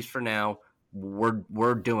 Squash the beef for now.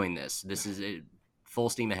 We're doing this. This is it. Full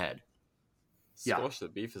steam ahead." Yeah. Squash the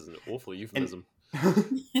beef is an awful euphemism.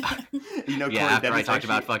 You know, Yeah, Corey, after that I is talked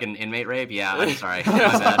about actually- fucking inmate rape. Yeah, I'm sorry. I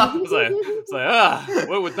My bad. was like,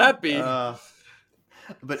 what would that be?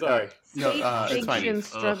 But Sorry. no, Safe it's fine. fiction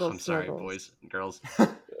struggle I'm sorry, struggles. boys and girls.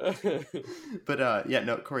 But yeah,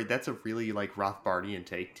 no, Corey, that's a really like Rothbardian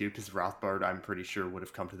take too, because Rothbard, I'm pretty sure, would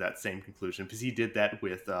have come to that same conclusion because he did that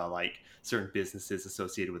with like certain businesses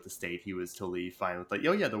associated with the state. He was totally fine with like,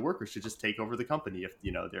 oh yeah, the workers should just take over the company if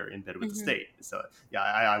they're in bed with the state. So yeah,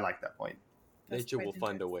 I like that point. Nature will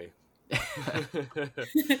find a way.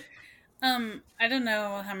 I don't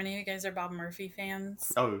know how many of you guys are Bob Murphy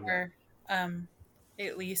fans. Oh, yeah. Or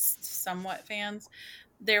at least somewhat fans.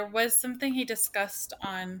 There was something he discussed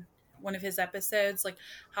on one of his episodes, like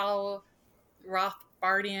how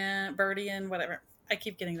Rothbardian, whatever. I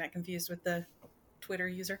keep getting that confused with the Twitter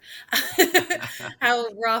user. How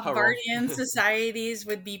Rothbardian societies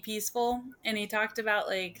would be peaceful. And he talked about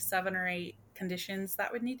like 7 or 8 conditions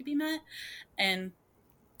that would need to be met. And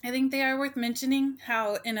I think they are worth mentioning.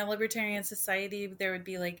 How in a libertarian society there would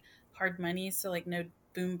be like hard money, so like no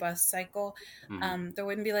boom bust cycle. There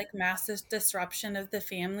wouldn't be like massive disruption of the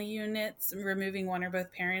family units, removing one or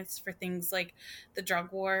both parents for things like the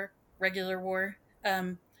drug war, regular war.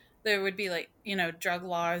 There would be like, drug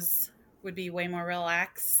laws would be way more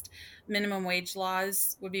relaxed. Minimum wage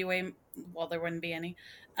laws would be there wouldn't be any.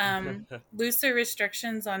 Looser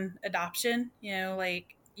restrictions on adoption,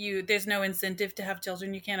 there's no incentive to have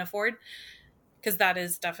children you can't afford, because that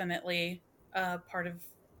is definitely part of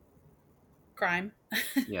crime.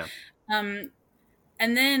 Yeah. And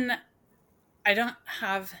then I don't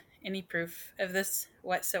have any proof of this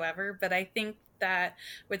whatsoever, but I think that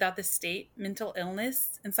without the state, mental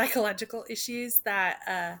illness and psychological issues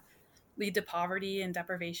that lead to poverty and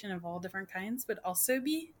deprivation of all different kinds would also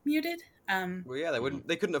be muted. Well, yeah,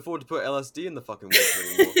 they couldn't afford to put LSD in the fucking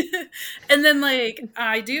water anymore. And then,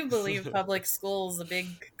 I do believe public schools a big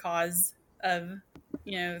cause of,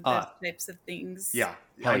 those types of things. Yeah.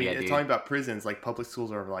 Hell I mean, yeah, dude. talking about prisons, like public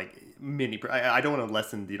schools are like mini. I don't want to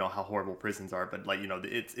lessen, how horrible prisons are, but like,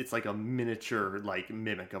 it's like a miniature like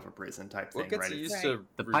mimic of a prison type Well, thing, it gets right? used to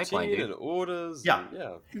The routine pipeline, dude. and orders. Yeah.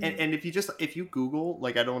 And, And if you Google,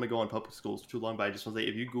 like, I don't want to go on public schools too long, but I just want to say,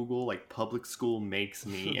 if you Google like public school makes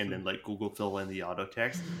me, and then like Google fill in the auto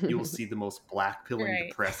text, you will see the most blackpilling, Right.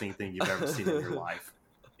 depressing thing you've ever seen in your life.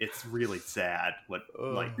 It's really sad what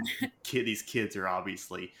like these kids are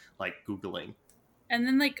obviously like Googling. And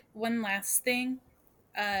then, one last thing,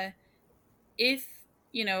 if,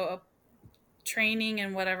 training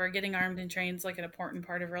and whatever, getting armed and trained is, an important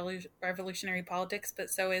part of revolutionary politics, but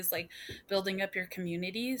so is, building up your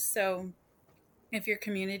communities. So if your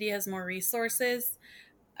community has more resources,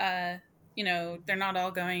 they're not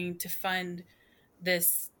all going to fund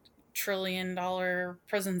this $1 trillion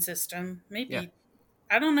prison system. Maybe. Yeah.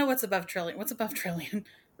 I don't know what's above trillion. What's above trillion?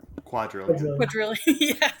 Quadrillion. Quadrillion.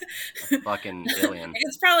 Yeah. Fucking billion.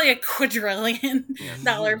 It's probably a $1 quadrillion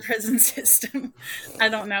Yeah. prison system. I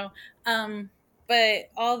don't know. But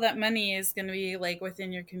all that money is going to be like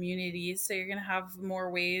within your community, so you're going to have more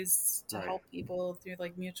ways to help people through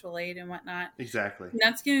like mutual aid and whatnot. Exactly. And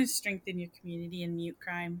that's going to strengthen your community and mute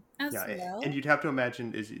crime as well. And you'd have to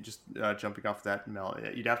imagine, jumping off that, Mel,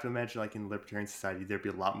 you'd have to imagine like in libertarian society there'd be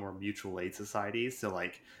a lot more mutual aid societies. So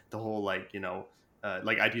like the whole like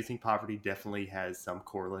like I do think poverty definitely has some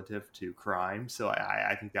correlative to crime. So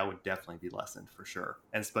I think that would definitely be lessened for sure,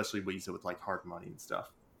 and especially what you said with like hard money and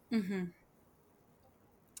stuff. Mm-hmm.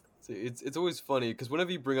 See, it's always funny because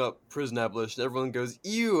whenever you bring up prison abolition, everyone goes,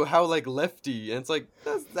 "Ew, how like lefty," and it's like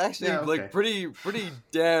that's actually like pretty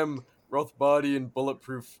damn Rothbardian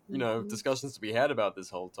bulletproof, discussions to be had about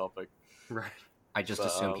this whole topic. Right. I just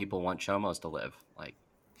assume people want chomos to live, like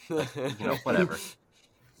whatever.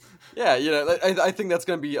 Yeah, I think that's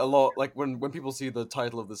going to be a lot, like, when people see the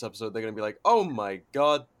title of this episode, they're going to be like, oh my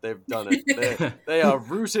god, they've done it. They are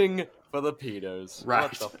rooting for the pedos. Right.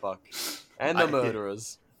 What the fuck? And the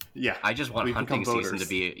murderers. Yeah. I just want hunting season to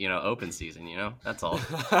be, open season, That's all.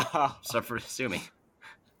 Except for assuming.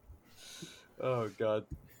 Oh, god.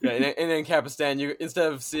 Yeah, and in Kapistan, you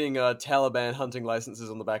instead of seeing Taliban hunting licenses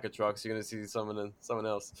on the back of trucks, you're going to see someone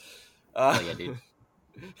else. Oh, yeah, dude.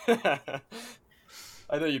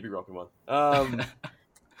 I know you'd be rocking one.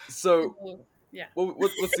 So, yeah.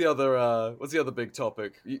 What's the other big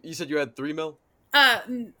topic? You said you had 3, Mel?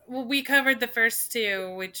 Well, we covered the first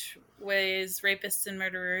 2, which was rapists and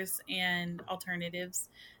murderers and alternatives,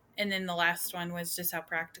 and then the last one was just how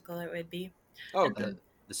practical it would be. Oh, okay.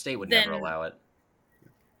 The state would never allow it.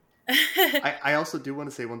 I also do want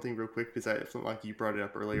to say one thing real quick, because I feel like you brought it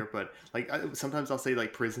up earlier, but like sometimes I'll say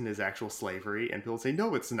like prison is actual slavery, and people say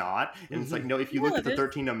no, it's not, and it's like no. If you look at the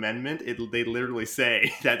 13th Amendment, they literally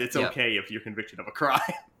say that it's okay if you're convicted of a crime.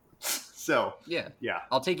 So yeah,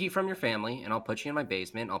 I'll take you from your family and I'll put you in my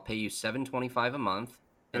basement. I'll pay you $7.25 a month,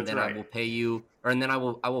 and then I will pay you, and then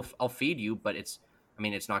I'll feed you, but it's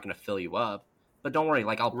not going to fill you up. But don't worry,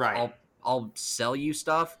 like I'll sell you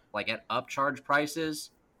stuff like at upcharge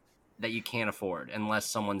prices that you can't afford unless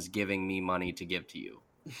someone's giving me money to give to you.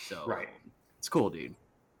 So it's cool, dude.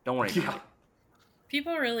 Don't worry about it.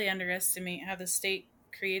 People really underestimate how the state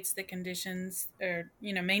creates the conditions, or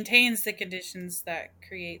maintains the conditions that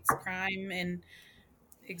creates crime and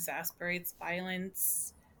exasperates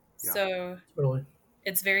violence. So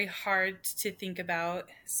it's very hard to think about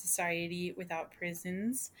society without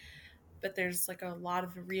prisons, but there's like a lot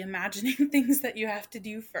of reimagining things that you have to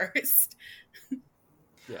do first.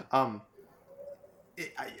 Yeah.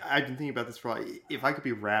 I've been thinking about this for a while. If I could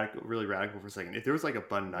be really radical for a second, if there was like a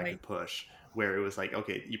button I could push where it was like,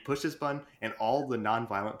 okay, you push this button and all the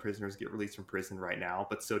non-violent prisoners get released from prison right now,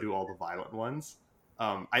 but so do all the violent ones.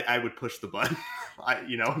 I would push the button.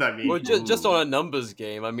 You know what I mean? Well, just on a numbers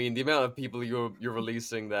game. I mean, the amount of people you're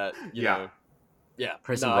releasing that you know. Yeah.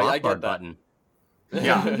 Prison I get that. button.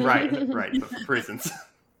 Yeah, right. But for prisons.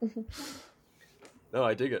 No,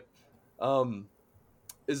 I dig it.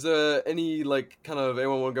 Is there any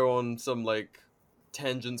anyone want to go on some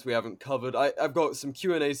tangents we haven't covered? I've got some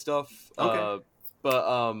Q&A stuff. Okay.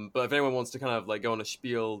 But if anyone wants to go on a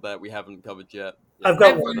spiel that we haven't covered yet, I've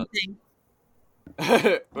got one thing.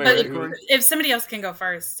 wait, If somebody else can go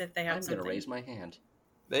first, if they have I'm something. gonna raise my hand.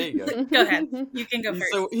 There you go. Go ahead. You can go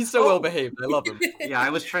first. He's so well behaved. I love him. Yeah, I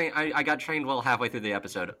was trained. I got trained well halfway through the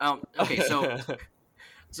episode. Okay,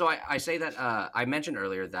 so I say that I mentioned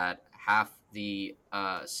earlier that half the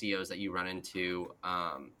COs that you run into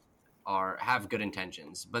have good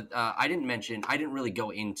intentions, but I didn't really go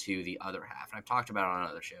into the other half, and I've talked about it on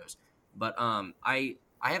other shows. But I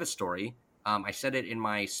have a story. I said it in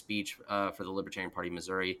my speech for the Libertarian Party of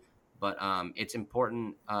Missouri, but it's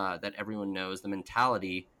important that everyone knows the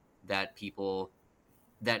mentality that people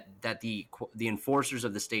that the enforcers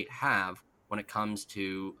of the state have when it comes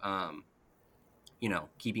to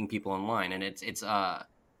keeping people in line, and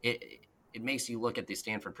it makes you look at the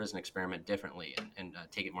Stanford prison experiment differently and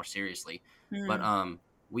take it more seriously. Mm. But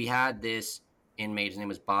we had this inmate, his name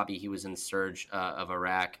was Bobby. He was in the surge of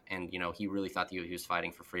Iraq, and he really thought that he was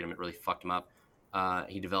fighting for freedom. It really fucked him up.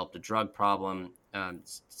 He developed a drug problem,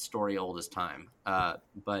 story old as time.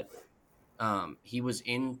 But he was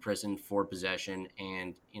in prison for possession,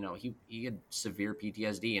 and he had severe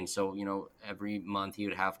PTSD, and so every month he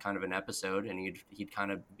would have kind of an episode, and he'd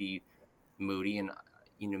kind of be moody, and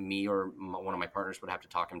me or one of my partners would have to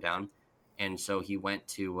talk him down. And so he went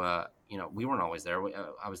to, we weren't always there.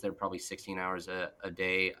 I was there probably 16 hours a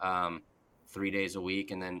day, 3 days a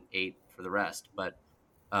week, and then 8 for the rest. But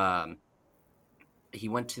he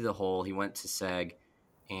went to the hole, he went to SEG,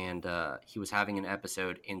 and he was having an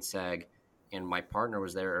episode in SEG, and my partner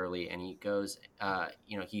was there early, and he goes,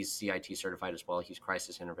 he's CIT certified as well. He's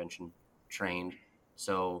crisis intervention trained.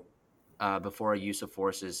 So before a use of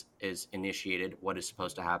force is initiated, what is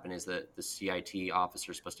supposed to happen is that the CIT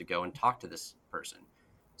officer is supposed to go and talk to this person.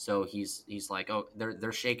 So he's like, oh,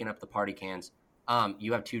 they're shaking up the party cans.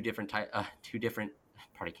 You have two different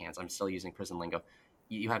party cans. I'm still using prison lingo.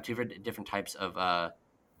 You have two different types of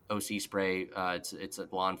OC spray. It's a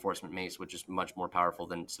law enforcement mace, which is much more powerful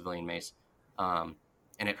than civilian mace. And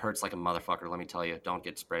it hurts like a motherfucker, let me tell you. Don't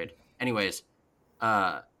get sprayed. Anyways,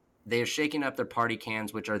 they are shaking up their party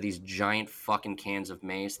cans, which are these giant fucking cans of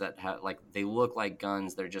mace that have, like, they look like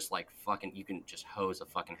guns. They're just like fucking, you can just hose a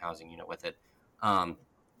fucking housing unit with it.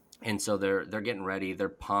 And so they're getting ready. They're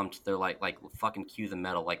pumped. They're like fucking cue the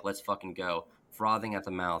metal. Like, let's fucking go. Frothing at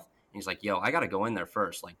the mouth. And he's like, yo, I got to go in there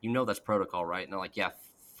first. Like, that's protocol, right? And they're like, yeah,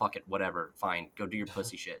 fuck it. Whatever. Fine. Go do your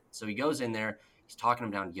pussy shit. So he goes in there. He's talking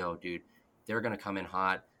them down. Yo, dude, they're going to come in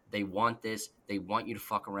hot. They want this. They want you to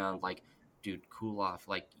fuck around. Like, dude, cool off.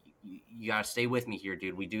 Like, you got to stay with me here,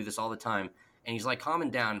 dude. We do this all the time. And he's like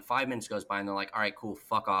calming down. 5 minutes goes by and they're like, all right, cool.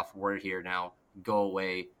 Fuck off. We're here now. Go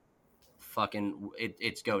away. Fucking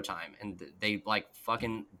it's go time. And they like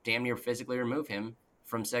fucking damn near physically remove him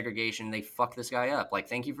from segregation. They fuck this guy up. Like,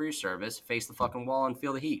 thank you for your service. Face the fucking wall and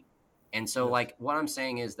feel the heat. And so like what I'm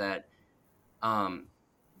saying is that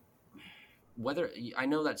whether I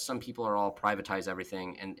know that some people are all privatize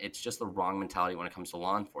everything, and it's just the wrong mentality when it comes to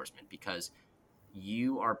law enforcement, because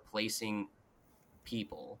you are placing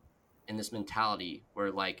people in this mentality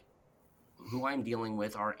where like who I'm dealing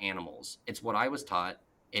with are animals. It's what I was taught.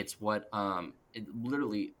 It's what it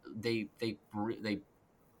literally they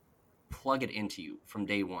plug it into you from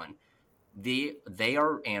day one. They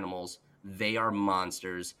are animals. They are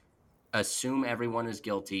monsters. Assume everyone is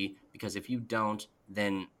guilty, because if you don't,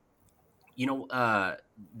 then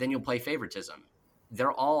then you'll play favoritism.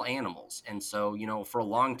 They're all animals. And so, for a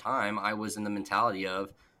long time, I was in the mentality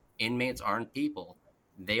of inmates aren't people.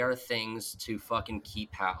 They are things to fucking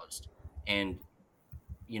keep housed. And,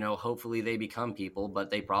 hopefully they become people, but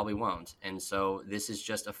they probably won't. And so this is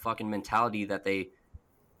just a fucking mentality that they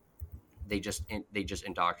just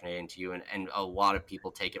indoctrinate into you. And a lot of people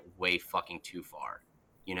take it way fucking too far.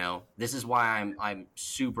 This is why I'm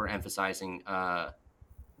super emphasizing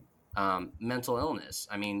mental illness.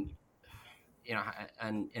 I mean,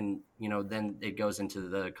 and then it goes into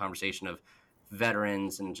the conversation of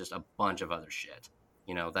veterans and just a bunch of other shit.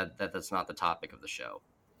 That's not the topic of the show.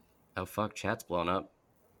 Oh fuck, chat's blown up.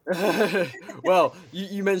 Well,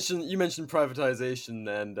 you mentioned privatization,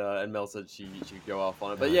 and Mel said she could go off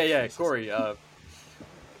on it. But yeah, Corey, what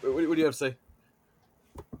do you have to say?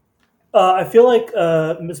 I feel like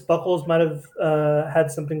Miss Buckles might have had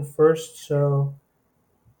something first, so.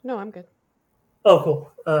 No, I'm good. Oh,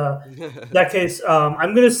 cool. In that case,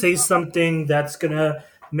 I'm going to say something that's going to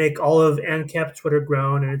make all of ANCAP Twitter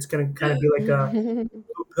groan, and it's going to kind of be like a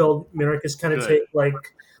blue-pilled minarchist kind of take, like,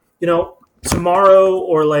 tomorrow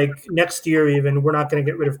or like next year even, we're not going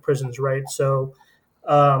to get rid of prisons, right? So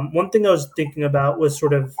one thing I was thinking about was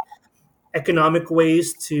sort of economic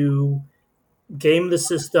ways to game the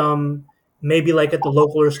system, maybe like at the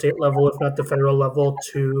local or state level, if not the federal level,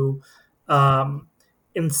 to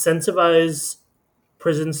incentivize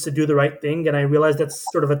prisons to do the right thing. And I realize that's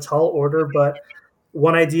sort of a tall order, but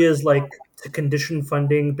one idea is like to condition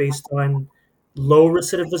funding based on low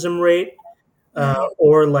recidivism rate,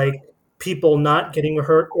 or like people not getting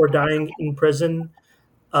hurt or dying in prison.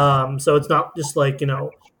 So it's not just like,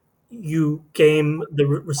 you game the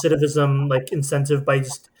recidivism like incentive by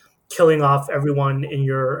just killing off everyone in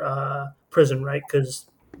your prison, right? Because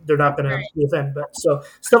they're not going to defend. But so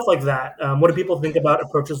stuff like that. What do people think about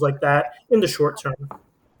approaches like that in the short term?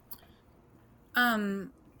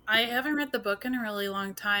 I haven't read the book in a really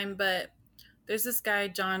long time, but there's this guy,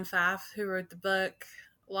 John Pfaff, who wrote the book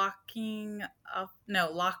Locked In.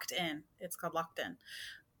 It's called Locked In.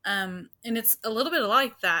 And it's a little bit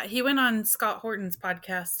like that. He went on Scott Horton's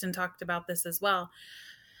podcast and talked about this as well.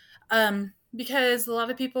 Because a lot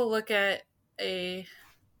of people look at a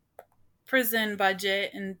prison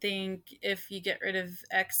budget and think if you get rid of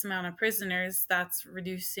X amount of prisoners, that's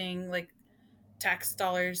reducing like tax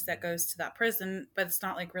dollars that goes to that prison, but it's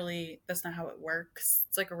not like really, that's not how it works.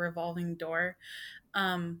 It's like a revolving door.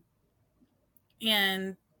 And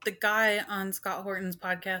the guy on Scott Horton's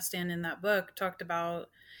podcast and in that book talked about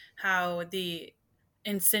how the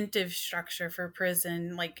incentive structure for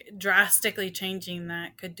prison, like drastically changing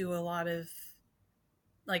that could do a lot of,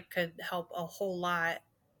 like could help a whole lot.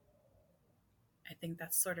 I think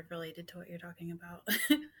that's sort of related to what you're talking about.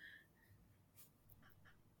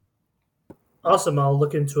 Awesome. I'll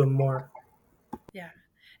look into it more.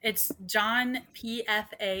 It's John Pfaff.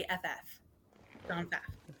 John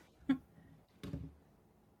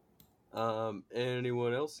Pfaff.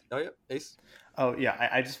 Anyone else? Oh yeah, Ace. Oh yeah,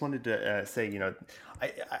 I just wanted to say,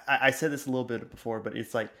 I said this a little bit before, but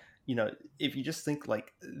it's like, if you just think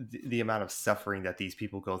like the amount of suffering that these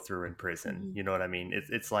people go through in prison, Mhm. you know what I mean?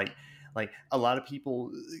 It's like a lot of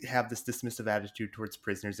people have this dismissive attitude towards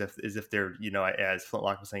prisoners as if they're, as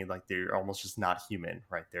Flintlock was saying, like they're almost just not human,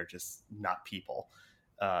 right? They're just not people.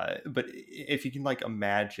 But if you can like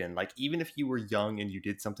imagine, like even if you were young and you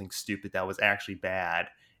did something stupid that was actually bad,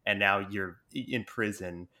 and now you're in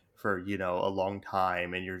prison for a long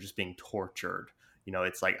time and you're just being tortured,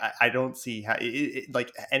 it's like I don't see how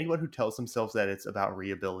like anyone who tells themselves that it's about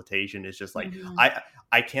rehabilitation is just like Mhm.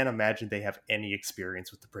 I can't imagine they have any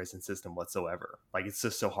experience with the prison system whatsoever. Like it's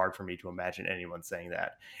just so hard for me to imagine anyone saying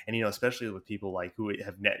that. And especially with people like who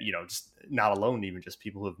have just not alone, even just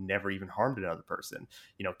people who have never even harmed another person,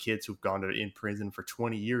 kids who've gone to in prison for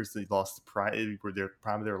 20 years, they lost the prime where their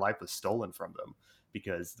prime of their life was stolen from them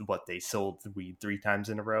because what they sold weed 3 times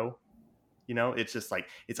in a row. It's just like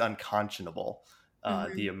it's unconscionable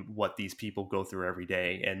what these people go through every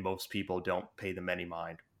day, and most people don't pay them any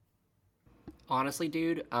mind. Honestly,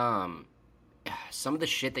 dude, some of the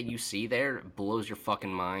shit that you see there blows your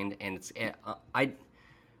fucking mind, and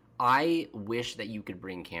I wish that you could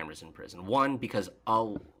bring cameras in prison. One, because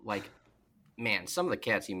man, some of the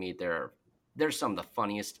cats you meet there, they're some of the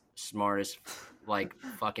funniest, smartest, like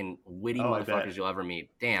fucking witty motherfuckers you'll ever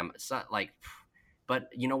meet. Damn, but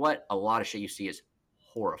you know what? A lot of shit you see is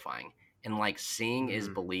horrifying, and like seeing is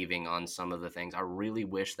believing on some of the things. I really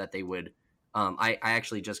wish that they would. I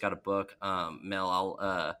actually just got a book,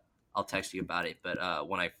 Mel. I'll text you about it, but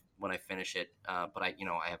when I finish it, but I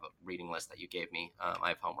have a reading list that you gave me. I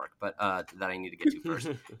have homework, but that I need to get to first.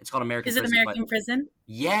 It's called American. Is it Prison, American Prison?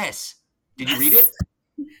 Yes. Did you read it?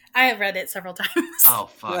 I have read it several times. Oh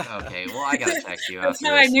fuck. Okay. Well, I gotta text you. That's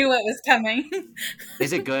after how this. I knew what was coming.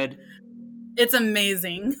 Is it good? It's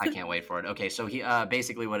amazing. I can't wait for it. Okay, so he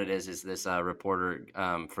basically what it is this reporter.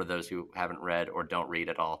 For those who haven't read or don't read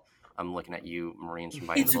at all, I'm looking at you, Marines from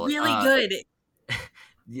Biting It's the Bullet. really good.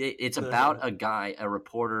 It's about a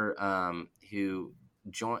reporter who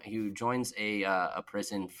joins a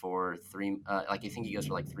prison for 3 I think he goes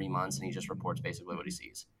for like 3 months, and he just reports basically what he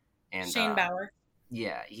sees. And Shane Bauer.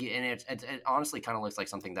 Yeah, it honestly kind of looks like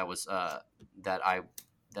something that was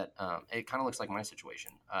it kind of looks like my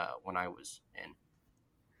situation when I was in.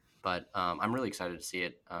 But I'm really excited to see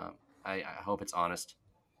it. I hope it's honest.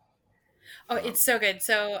 Oh, it's so good.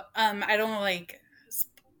 So I don't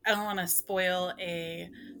want to spoil a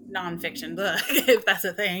nonfiction book if that's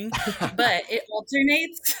a thing, but it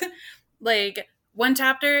alternates. Like one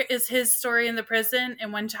chapter is his story in the prison,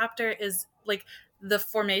 and one chapter is like the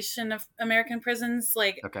formation of American prisons,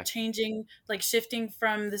 like changing, like shifting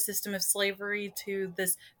from the system of slavery to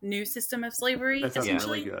this new system of slavery. That sounds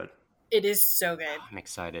really good. It is so good. I'm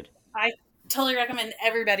excited. I totally recommend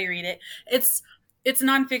everybody read it. It's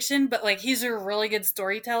nonfiction, but like he's a really good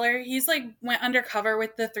storyteller. He's like went undercover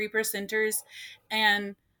with the 3%ers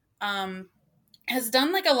and has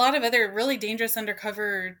done like a lot of other really dangerous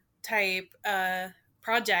undercover type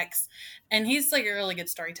projects, and he's like a really good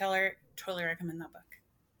storyteller. Totally recommend that book.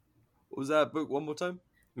 What was that book? One more time.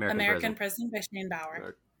 American Prison by Shane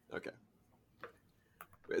Bauer. Okay.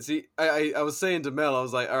 See, I was saying to Mel, I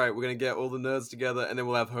was like, all right, we're going to get all the nerds together and then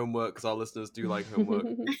we'll have homework because our listeners do like homework.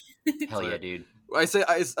 Hell yeah, dude. I say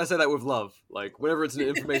that with love. Like, whenever it's an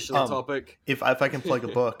informational topic. If I can plug a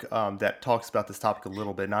book that talks about this topic a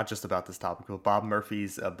little bit, not just about this topic, but Bob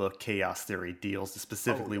Murphy's book, Chaos Theory, deals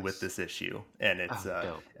specifically with this issue. And it's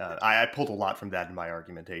I pulled a lot from that in my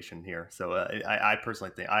argumentation here. So I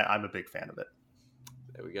personally think I'm a big fan of it.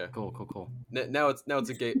 There we go. Cool. Now it's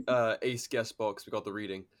a Ace guest box. We got the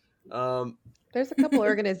reading. There's a couple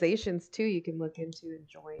organizations too you can look into and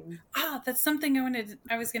join. That's something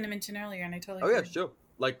I was going to mention earlier, and I totally. Oh yeah, sure.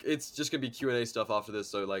 Like it's just gonna be Q&A stuff after this,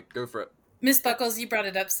 so like go for it. Miss Buckles, you brought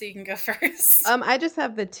it up, so you can go first. I just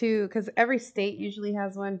have the two because every state usually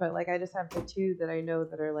has one, but like I just have the two that I know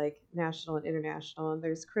that are like national and international. And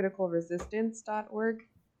there's criticalresistance.org,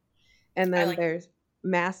 and then there's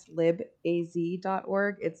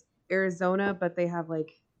masslibaz.org. It's Arizona, but they have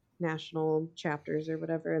like national chapters or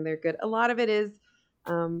whatever, and they're good. A lot of it is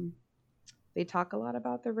they talk a lot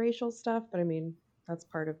about the racial stuff, but I mean that's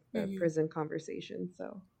part of the prison conversation.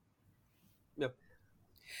 So yep.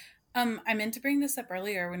 I meant to bring this up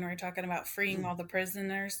earlier when we were talking about freeing all the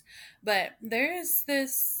prisoners, but there's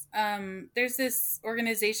this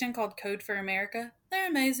organization called Code for America. They're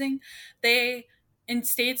amazing. They in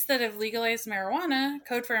states that have legalized marijuana,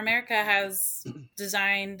 Code for America has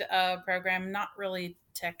designed a program, not really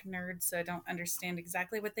tech nerds, so I don't understand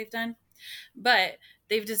exactly what they've done, but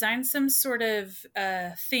they've designed some sort of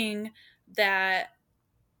thing that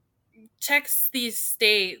checks these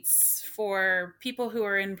states for people who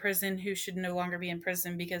are in prison who should no longer be in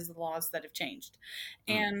prison because of the laws that have changed.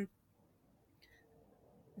 And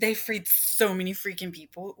they freed so many freaking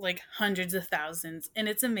people, like hundreds of thousands, and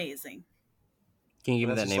it's amazing. Can you give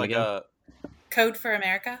me that name again? Code for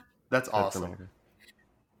America. That's awesome.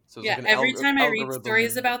 So yeah, like every time I read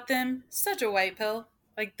stories about them, such a white pill.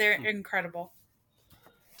 Like, they're incredible.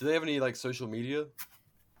 Do they have any like social media?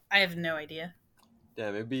 I have no idea.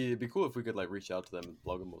 Damn, it'd be cool if we could like reach out to them and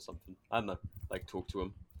blog them or something. I don't know, like talk to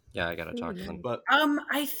them. Yeah, I gotta talk to them. But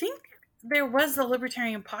I think there was a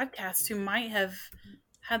libertarian podcast who might have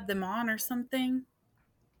had them on or something.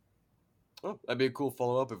 Oh, that'd be a cool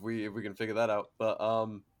follow up if we can figure that out. But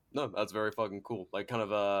no, that's very fucking cool. Like kind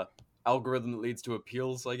of a algorithm that leads to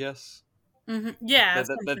appeals, I guess. Mm-hmm. Yeah,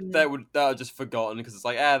 that would just forgotten because it's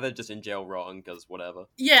like they're just in jail wrong because whatever.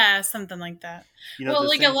 Yeah, something like that. Well,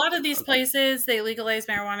 like a lot of these places, they legalize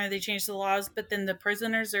marijuana, they change the laws, but then the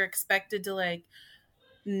prisoners are expected to like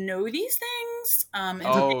know these things and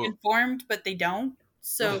to be informed, but they don't.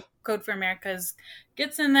 So Code for America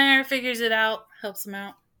gets in there, figures it out, helps them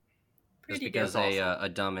out. Just because a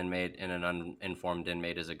dumb inmate and an uninformed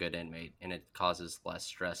inmate is a good inmate, and it causes less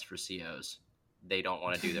stress for COs. They don't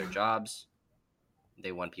want to do their jobs.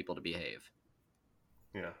 They want people to behave.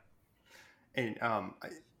 Yeah. And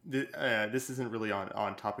this isn't really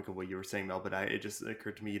on topic of what you were saying, Mel, but it just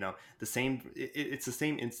occurred to me, it's the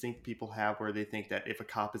same instinct people have where they think that if a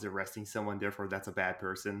cop is arresting someone, therefore that's a bad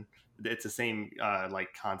person. It's the same like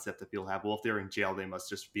concept that people have. Well, if they're in jail, they must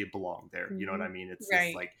just belong there. Mm-hmm. You know what I mean? It's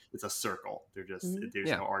just like, it's a circle. They're just, there's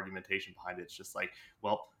no argumentation behind it. It's just like,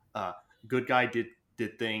 well, good guy did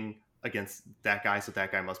thing against that guy, so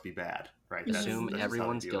that guy must be bad, right? Assume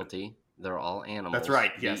everyone's guilty. They're all animals. That's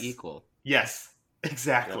right. Yes. Be equal. Yes.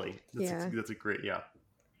 Exactly. That's a great.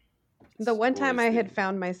 The one time I had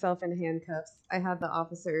found myself in handcuffs, I had the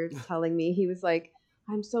officer telling me, he was like,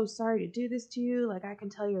 "I'm so sorry to do this to you. Like, I can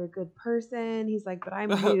tell you're a good person." He's like, "But I'm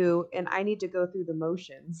new and I need to go through the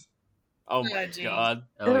motions." Oh my god!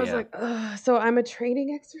 And I was like, ugh, so I'm a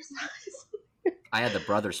training exercise. I had the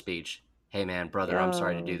brother speech. Hey man, brother, I'm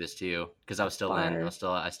sorry to do this to you, because I was still in.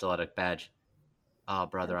 I still had a badge. Oh,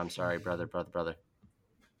 brother, I'm sorry, brother, bro.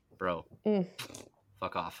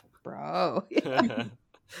 Fuck off, bro.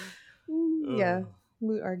 Yeah,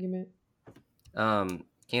 moot argument.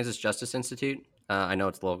 Kansas Justice Institute. I know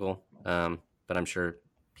it's local, but I'm sure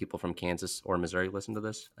people from Kansas or Missouri listen to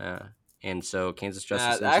this. And so Kansas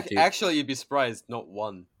Justice Institute. Actually, you'd be surprised. Not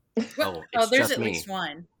one. Oh, there's just at me. least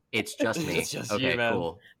one. It's just me. It's just okay, you, man.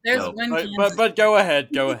 cool. There's one. But go ahead.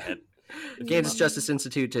 Kansas Justice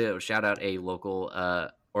Institute, to shout out a local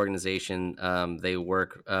organization. They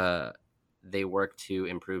work to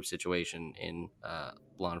improve situation in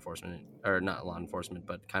law enforcement, or not law enforcement,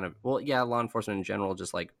 but kind of law enforcement in general,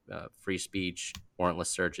 just like free speech, warrantless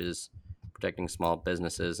searches, protecting small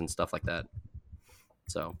businesses and stuff like that.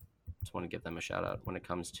 So, just want to give them a shout out when it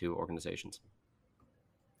comes to organizations.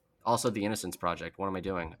 Also, the Innocence Project. What am I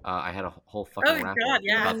doing? I had a whole fucking raffle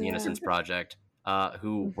about the Innocence Project,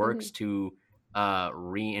 who works to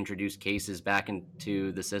reintroduce cases back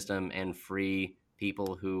into the system and free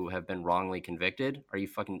people who have been wrongly convicted. Are you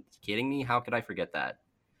fucking kidding me? How could I forget that?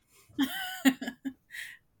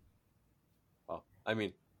 Well, I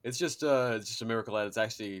mean, it's just a miracle that it's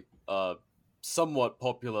actually a somewhat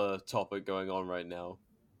popular topic going on right now.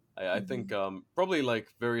 I think probably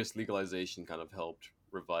like various legalization kind of helped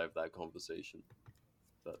revive that conversation.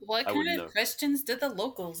 But what kind of questions did the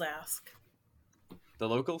locals ask? The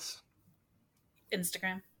locals?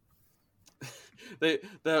 Instagram. they're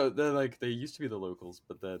like, they used to be the locals,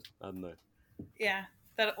 but I don't know. Yeah,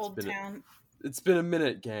 that old town. It's been a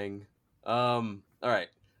minute, gang. All right.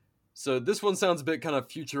 So this one sounds a bit kind of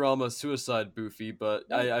Futurama suicide boofy,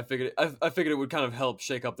 but I figured it would kind of help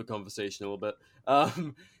shake up the conversation a little bit.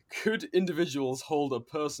 Could individuals hold a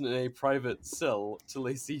person in a private cell till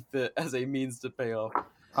they see fit as a means to pay off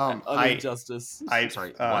injustice?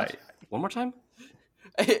 Sorry, what? One more time?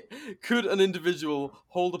 Could an individual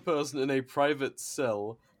hold a person in a private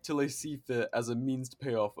cell till they see fit as a means to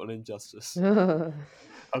pay off an injustice?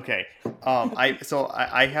 Okay. I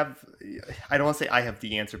don't want to say I have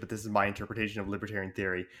the answer, but this is my interpretation of libertarian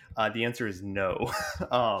theory. The answer is no.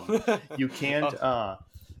 You can't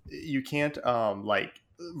like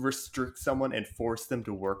restrict someone and force them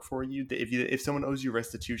to work for you. If someone owes you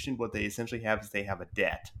restitution, what they essentially have is they have a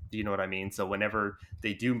debt. Do you know what I mean? So whenever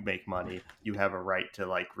they do make money, you have a right to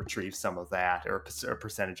like retrieve some of that or a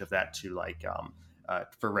percentage of that to like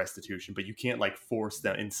for restitution. But you can't like force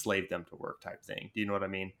them, enslave them to work type thing. Do you know what I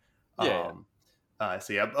mean? Yeah.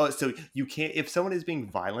 So you can't, if someone is being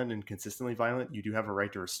violent and consistently violent, you do have a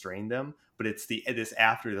right to restrain them, but it's this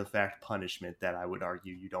after the fact punishment that I would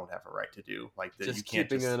argue you don't have a right to do. Like that, Just you can't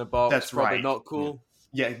keeping her in a box. That's probably right. Not cool.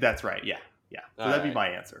 Yeah, that's right. Yeah. So that'd be my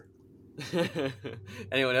answer.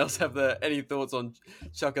 Anyone else have any thoughts on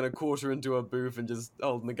chucking a quarter into a booth and just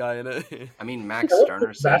holding the guy in it? I mean, Max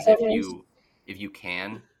Stirner says if you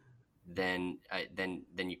can, then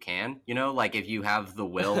you can. You know, like if you have the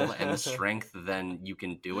will and the strength, then you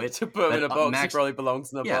can do it. To put him in a box, he probably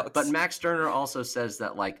belongs in a box. But Max Stirner also says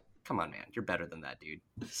that, like, come on, man, you're better than that, dude.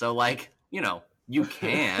 So, like, you know, you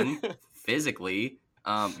can physically.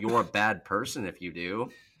 You're a bad person if you do.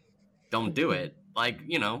 Don't do it. Like,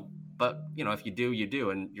 you know, but, you know, if you do, you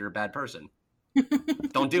do, and you're a bad person.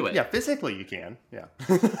 Don't do it. Yeah, physically you can. Yeah.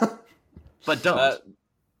 But don't.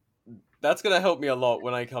 That's gonna help me a lot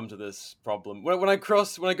when I come to this problem. When I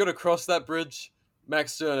go to cross that bridge,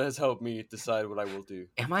 Max Stirner has helped me decide what I will do.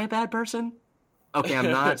 Am I a bad person? Okay,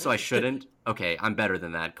 I'm not, so I shouldn't. Okay, I'm better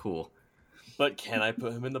than that. Cool. But can I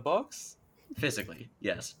put him in the box? Physically,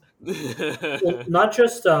 yes. Well, not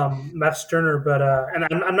just Max Stirner, but and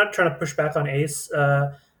I'm not trying to push back on Ace,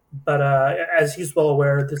 but as he's well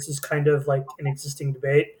aware, this is kind of like an existing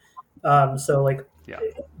debate. So like,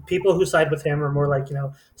 people who side with him are more like, you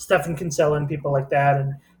know, Stefan Kinsella and people like that,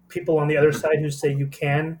 and people on the other side who say you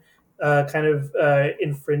can kind of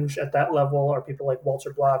infringe at that level are people like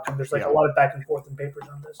Walter Block, and there's like a lot of back and forth in papers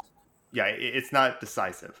on this. Yeah, it's not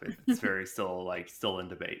decisive. It's very still in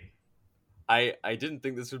debate. I didn't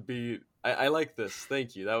think this would be. I like this.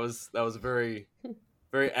 Thank you. That was a very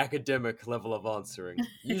academic level of answering.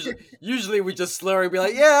 Usually we just slur and be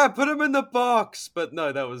like, yeah, put him in the box. But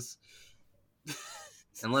no, that was.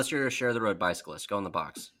 Unless you're a share the road bicyclist, go in the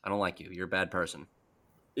box. I don't like you. You're a bad person.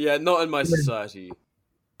 Yeah, not in my society.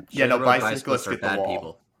 Yeah, no, bicyclists get bad the wall.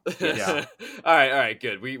 People. Yes. Yeah. All right,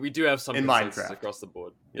 good. We do have some in consensus Minecraft across the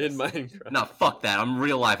board. Yes. In Minecraft. No, fuck that. I'm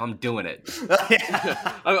real life. I'm doing it.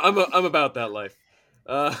 I'm about that life.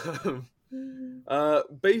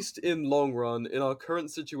 Based in long run, in our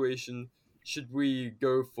current situation, should we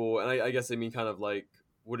go for? And I guess I mean kind of like,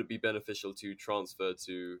 would it be beneficial to transfer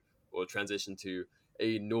to or transition to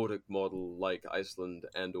a Nordic model like Iceland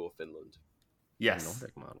and or Finland? Yes.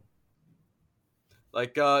 Nordic model.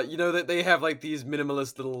 Like, you know, that they have like these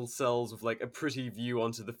minimalist little cells with like a pretty view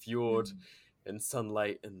onto the fjord and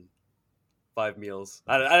sunlight and 5 meals.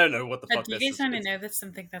 I don't know what the fuck do you guys want to know that's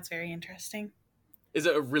something that's very interesting? Is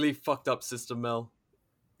it a really fucked up system, Mel?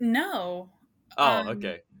 No. Oh,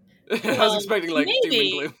 okay. I was expecting like maybe, doom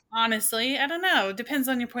and gloom. Honestly, I don't know. Depends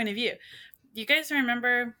on your point of view. Do you guys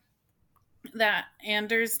remember that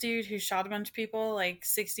Anders dude who shot a bunch of people, like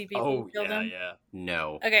 60 people killed him? Yeah.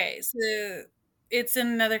 No. Okay, so it's in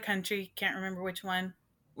another country. Can't remember which one.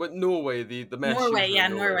 What, Norway? The mass Norway, shooter yeah,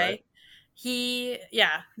 in Norway. Right? He,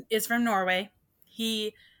 is from Norway.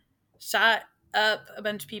 He shot up a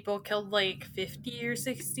bunch of people, killed like 50 or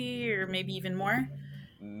 60 or maybe even more.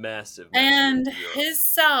 Massive. And his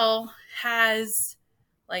cell has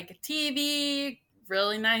like a TV,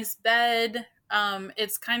 really nice bed.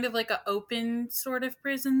 It's kind of like an open sort of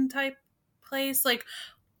prison type place, like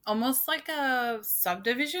almost like a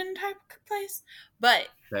subdivision type place, but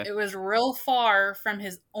It was real far from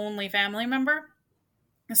his only family member.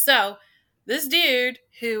 So this dude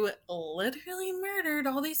who literally murdered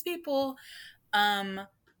all these people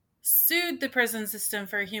sued the prison system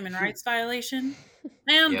for a human rights violation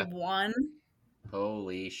and won.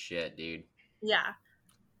 Holy shit, dude. Yeah.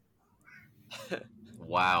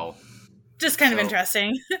 Wow. Just kind of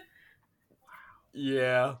interesting.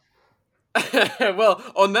 Yeah. Well,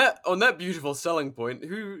 on that beautiful selling point, but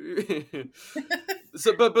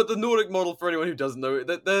the Nordic model, for anyone who doesn't know,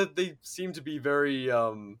 they seem to be very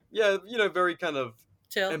very kind of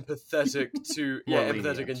chill, empathetic to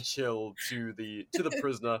empathetic and chill to the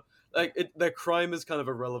prisoner. Like their crime is kind of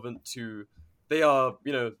irrelevant to, they are,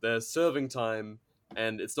 they're serving time,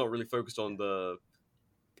 and it's not really focused on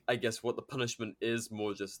I guess what the punishment is,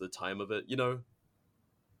 more just the time of it,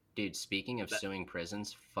 Dude, speaking of suing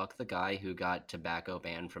prisons, fuck the guy who got tobacco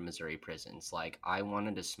banned from Missouri prisons. Like, I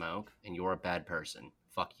wanted to smoke, and you're a bad person.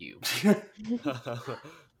 Fuck you.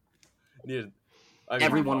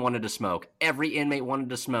 Everyone wanted to smoke. Every inmate wanted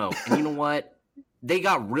to smoke. And you know what? They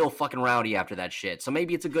got real fucking rowdy after that shit. So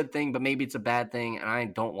maybe it's a good thing, but maybe it's a bad thing, and I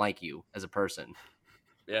don't like you as a person.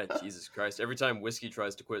 Yeah, Jesus Christ. Every time Whiskey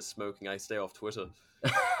tries to quit smoking, I stay off Twitter.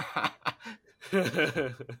 Yeah, I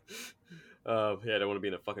don't want to be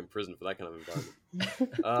in a fucking prison for that kind of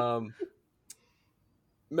environment.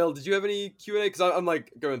 Mel, did you have any Q&A? Because I'm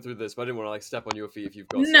like going through this, but I didn't want to like step on your feet if you've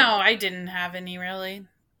got some. No, I didn't have any really.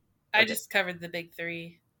 I Okay. just covered the big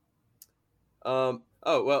three. Oh,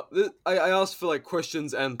 well, I asked for like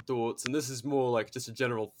questions and thoughts, and this is more like just a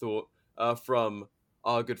general thought from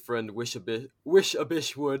our good friend Wish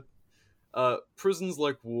Abish Wood. Prisons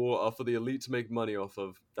like war are for the elite to make money off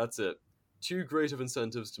of. That's it. Too great of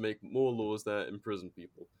incentives to make more laws that imprison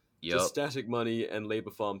people. Just static money and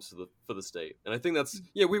labor farms for the state. And I think that's,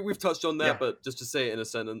 we've touched on that, but just to say it in a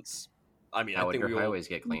sentence, I mean, How I think would your highways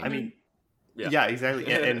get cleaned? I mean, yeah, exactly.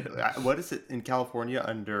 And what is it in California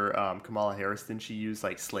under Kamala Harris? Didn't she use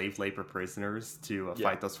like slave labor prisoners to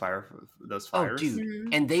fight those fires? Oh,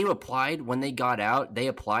 dude! And they applied when they got out. They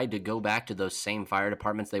applied to go back to those same fire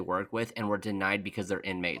departments they worked with, and were denied because they're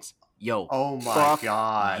inmates. Yo, oh my fuck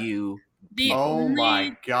god, you!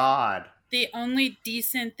 My god! The only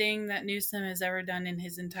decent thing that Newsom has ever done in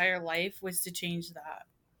his entire life was to change that.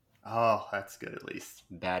 Oh, that's good at least.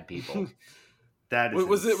 Bad people. That is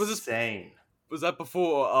was insane. Was that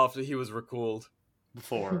before or after he was recalled?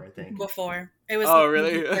 Before, I think. Before. It was one of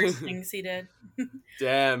the first things he did.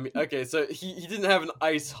 Damn. Okay, so he didn't have an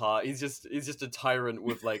ice heart. He's just a tyrant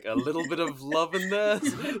with like a little bit of love in there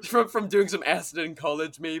from doing some acid in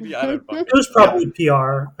college, maybe. I don't fucking. It was probably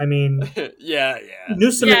PR. I mean, yeah.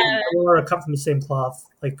 Newsom and Laura come from the same cloth,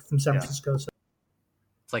 like from San Francisco. So.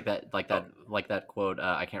 It's like that quote.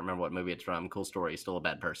 I can't remember what movie it's from. Cool story. Still a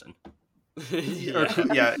bad person.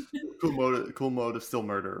 Cool motive, still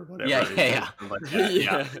murder, or whatever. Yeah.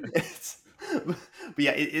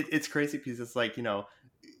 It's crazy because it's like,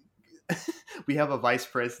 we have a vice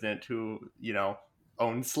president who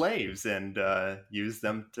owns slaves and used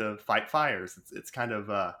them to fight fires. It's kind of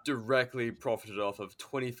directly profited off of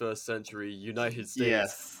 21st century United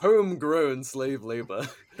States homegrown slave labor.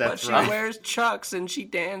 That's but she wears chucks and she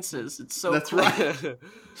dances. It's so that's cool. right.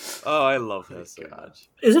 Oh, I love her so much.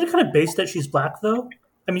 Isn't it kind of based that she's black though?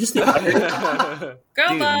 I mean, just the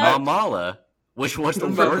Dude, Mamala, which was the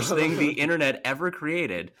worst thing the internet ever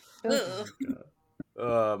created.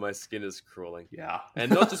 Oh, my skin is crawling. Yeah.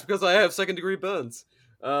 And not just because I have second-degree burns.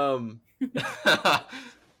 How do you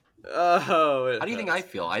think I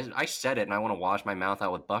feel? I said it and I want to wash my mouth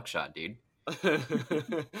out with buckshot, dude.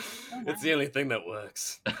 It's the only thing that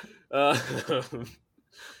works. All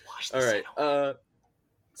right.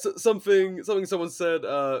 Something someone said,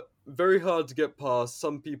 very hard to get past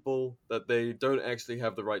some people that they don't actually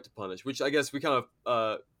have the right to punish, which I guess we kind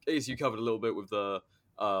of, Ace, you covered a little bit with the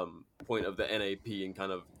point of the NAP and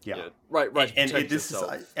kind of right to protect this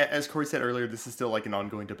yourself. is, as Corey said earlier, this is still like an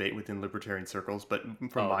ongoing debate within libertarian circles, but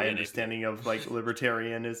from my understanding of like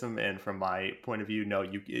libertarianism and from my point of view, no,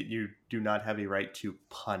 you do not have a right to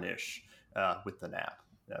punish with the NAP.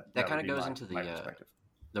 That kind of goes into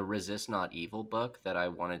the Resist Not Evil book that I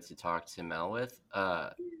wanted to talk to Mel with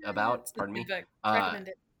about. Pardon me. Recommend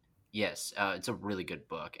it. Yes, it's a really good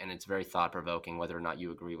book, and it's very thought-provoking, whether or not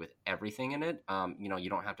you agree with everything in it. You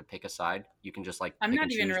don't have to pick a side. You can just, like, I'm pick not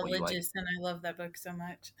and even choose what you religious, and I love that book so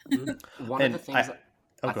much. One of the things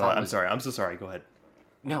I'm sorry. I'm so sorry. Go ahead.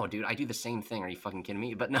 No, dude, I do the same thing. Are you fucking kidding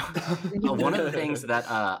me? But no, one of the things that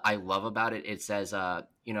I love about it, it says,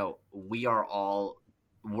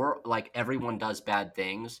 we're like, everyone does bad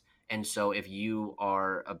things. And so if you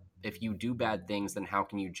do bad things, then how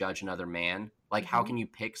can you judge another man? Like, how can you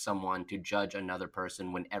pick someone to judge another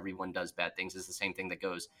person when everyone does bad things? It's the same thing that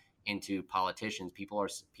goes into politicians. People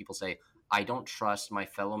say, I don't trust my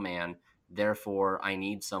fellow man, therefore I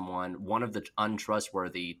need one of the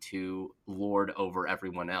untrustworthy to lord over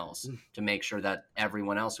everyone else to make sure that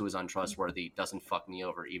everyone else who is untrustworthy doesn't fuck me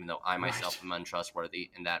over, even though I myself am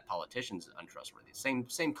untrustworthy and that politician's untrustworthy. Same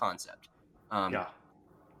concept. Yeah,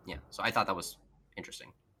 so I thought that was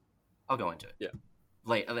interesting. I'll go into it. Yeah.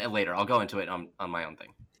 Later, I'll go into it on my own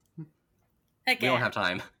thing. Heck we don't have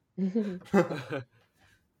time.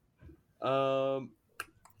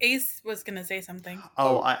 Ace was gonna say something.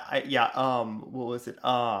 What was it?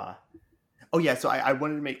 So I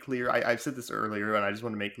wanted to make clear, I've said this earlier, and I just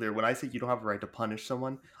want to make clear, when I say you don't have a right to punish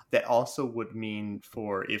someone, that also would mean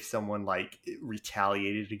for if someone like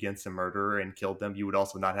retaliated against a murderer and killed them, you would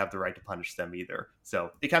also not have the right to punish them either. So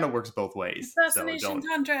it kind of works both ways. Assassination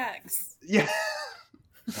contracts. Yeah.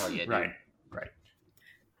 Oh, yeah, right.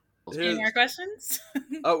 Any more questions?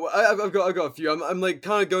 Oh, I've got a few. I'm like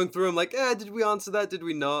kind of going through. I'm like, did we answer that? Did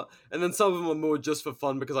we not? And then some of them are more just for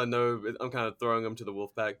fun because I know I'm kind of throwing them to the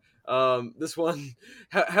wolf pack. This one,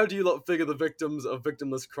 how do you lot figure the victims of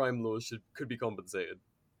victimless crime laws could be compensated?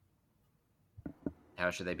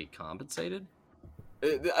 How should they be compensated?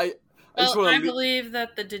 I believe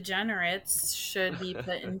that the degenerates should be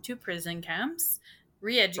put into prison camps,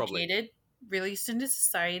 re-educated, released into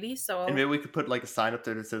society. So, and maybe we could put like a sign up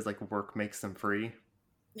there that says like "work makes them free."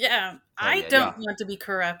 Yeah, I don't want to be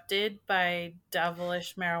corrupted by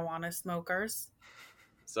devilish marijuana smokers.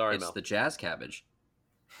 Sorry, it's Mel. the jazz cabbage.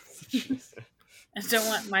 I don't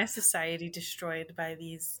want my society destroyed by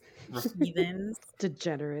these heathens.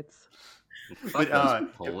 Degenerates. Fuck those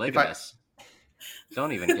polygamists.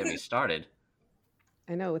 Don't even get me started.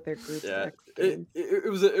 I know, with their group. Yeah,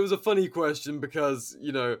 it was a funny question because,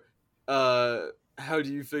 you know, how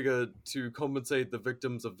do you figure to compensate the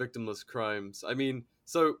victims of victimless crimes? I mean,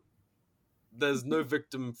 so there's no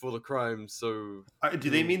victim for the crime, so do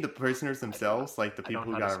they mean the prisoners themselves, like the people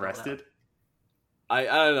who got arrested? I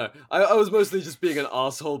don't know. I was mostly just being an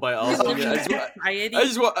asshole by asking it. I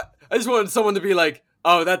just wanted someone to be like,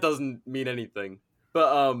 oh, that doesn't mean anything.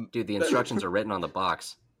 But dude, the instructions are written on the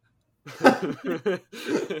box.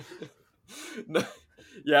 No,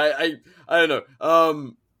 yeah, I don't know.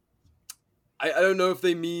 I don't know if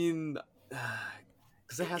they mean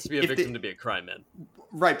because there has to be a victim to be a crime, man.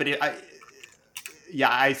 Right, but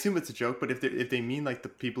I assume it's a joke. But if they mean like the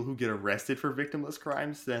people who get arrested for victimless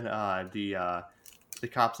crimes, then the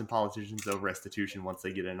cops and politicians owe restitution once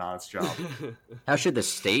they get an honest job. How should the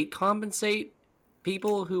state compensate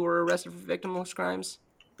people who were arrested for victimless crimes?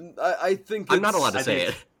 I think I'm not allowed to say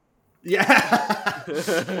it. Yeah.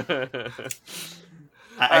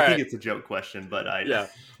 I think it's a joke question, but I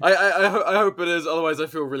hope it is. Otherwise, I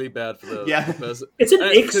feel really bad for the person. It's an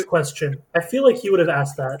Ix question. I feel like he would have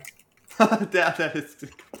asked that. that is a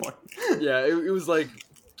good point. Yeah, it was like,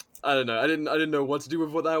 I don't know. I didn't know what to do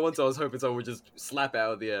with that one, so I was hoping someone would just slap it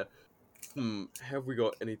out of the air. Have we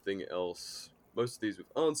got anything else? Most of these we've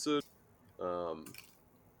answered. All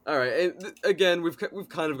right. And again, we've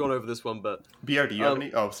kind of gone over this one, but BR, do you have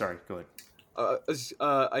any? Oh, sorry. Go ahead.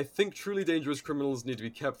 I think truly dangerous criminals need to be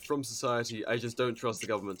kept from society. I just don't trust the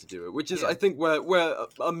government to do it, which is, I think, where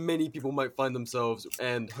many people might find themselves,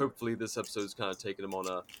 and hopefully this episode's kind of taken them on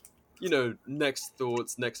a, next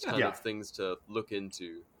thoughts, next kind of things to look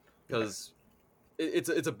into, because it's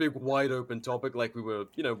a big, wide open topic. Like we were,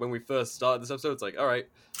 when we first started this episode, it's like, all right,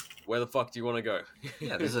 where the fuck do you want to go?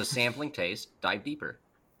 Yeah, this is a sampling taste. Dive deeper.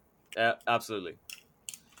 Absolutely.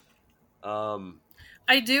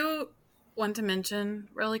 I do want to mention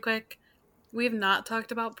really quick, we have not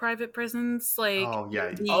talked about private prisons, like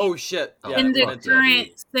oh shit, in the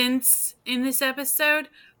current sense in this episode.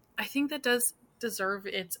 I think that does deserve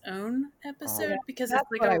its own episode because it's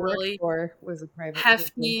like a really was a private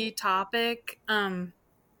hefty topic.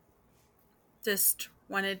 Just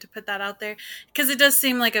wanted to put that out there because it does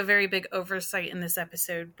seem like a very big oversight in this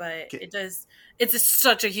episode, but it's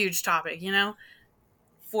such a huge topic,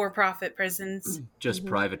 for-profit prisons. Just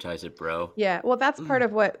privatize it, bro. Yeah, well, that's part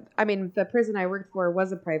of what, the prison I worked for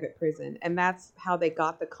was a private prison, and that's how they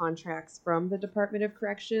got the contracts from the Department of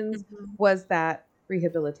Corrections, was that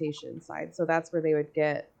rehabilitation side. So that's where they would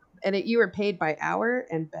get, and you were paid by hour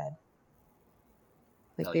and bed.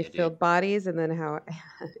 Like they filled bodies, and then how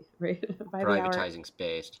by privatizing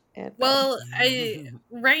space. Well,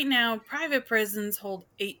 right now private prisons hold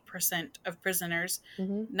 8% of prisoners.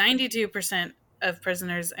 92% of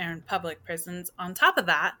prisoners are in public prisons. On top of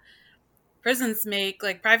that,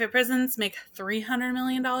 private prisons make $300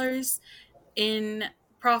 million in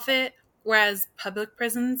profit, whereas public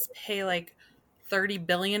prisons pay like $30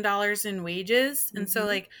 billion in wages. And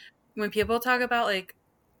so when people talk about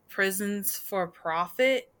prisons for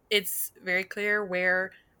profit, it's very clear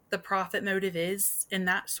where the profit motive is in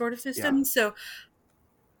that sort of system. Yeah. So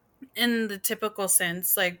in the typical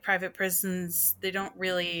sense, private prisons, they're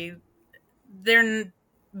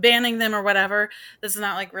banning them or whatever. This is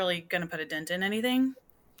not really going to put a dent in anything.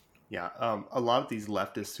 Yeah, a lot of these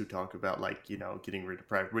leftists who talk about getting rid of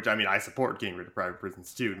private, which I support getting rid of private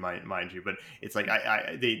prisons too, mind you, but it's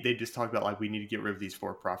they just talk about we need to get rid of these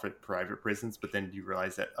for-profit private prisons, but then you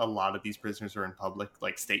realize that a lot of these prisoners are in public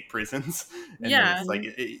state prisons, and then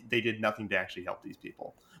it's they did nothing to actually help these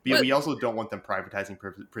people. But we also don't want them privatizing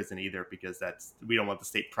prison either, because we don't want the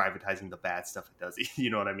state privatizing the bad stuff it does. You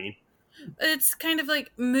know what I mean? It's kind of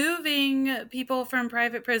like moving people from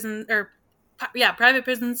private prisons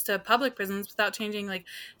to public prisons without changing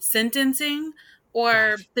sentencing.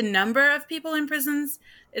 or the number of people in prisons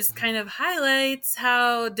is kind of highlights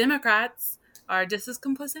how Democrats are just as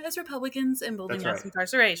complicit as Republicans in building mass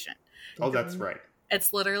incarceration. Oh, that's right.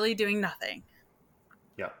 It's literally doing nothing.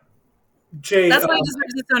 Yeah. Jay, that's why it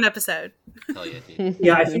deserves its own episode. Hell yeah, dude.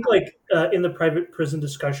 Yeah, I think like in the private prison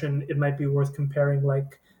discussion, it might be worth comparing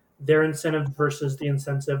like their incentives versus the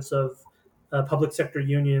incentives of public sector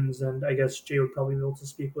unions, and I guess Jay would probably be able to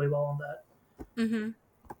speak really well on that. Mm-hmm.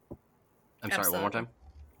 I'm sorry, one more time.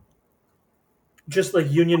 Just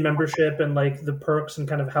like union membership and like the perks and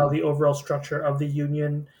kind of how the overall structure of the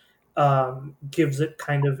union gives it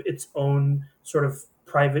kind of its own sort of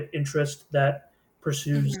private interest that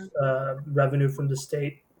pursues revenue from the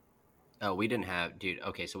state. Oh, we didn't have, dude.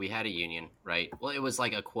 Okay, so we had a union, right? Well, it was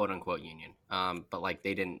like a quote unquote union, but like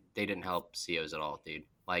they didn't help COs at all, dude.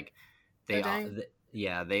 Like they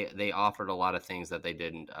offered a lot of things that they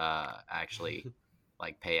didn't actually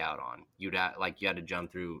like pay out on. You had to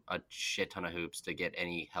jump through a shit ton of hoops to get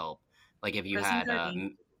any help. Like if you had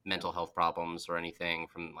mental health problems or anything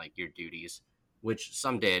from like your duties, which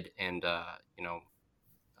some did, and there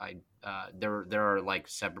are like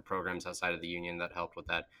separate programs outside of the union that helped with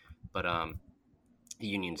that, but the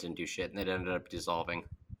unions didn't do shit, and it ended up dissolving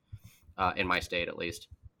in my state at least.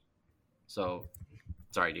 So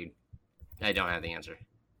sorry, dude, I don't have the answer.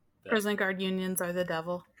 Prison guard unions are the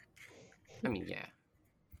devil. I mean, yeah.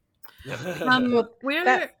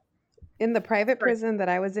 In the private prison that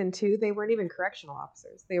I was in too, they weren't even correctional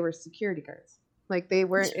officers. They were security guards. Like they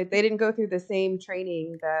didn't go through the same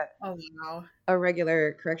training that a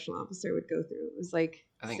regular correctional officer would go through. It was like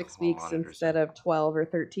 6 weeks instead of 12 or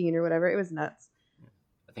 13 or whatever. It was nuts.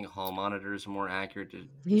 I think a hall monitor is more accurate.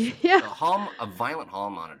 Yeah. A violent hall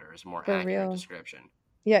monitor is more accurate description.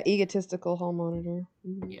 Yeah, egotistical hall monitor.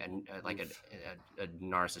 Mm-hmm. Yeah, like a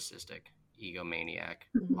narcissistic egomaniac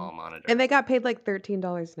hall monitor. And they got paid like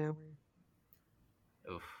 $13 an hour.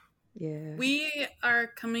 Oof. Yeah. We are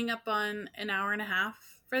coming up on an hour and a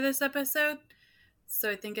half for this episode, so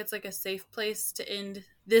I think it's like a safe place to end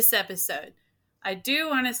this episode. I do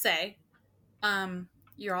want to say,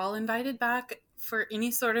 you're all invited back for any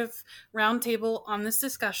sort of roundtable on this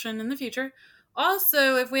discussion in the future.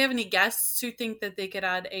 Also, if we have any guests who think that they could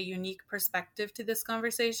add a unique perspective to this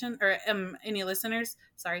conversation, or any listeners,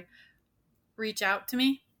 reach out to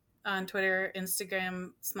me on Twitter,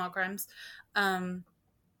 Instagram, Small Crimes,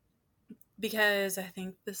 because I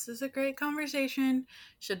think this is a great conversation.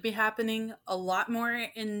 Should be happening a lot more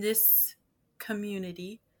in this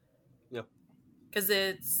community. Yep. Because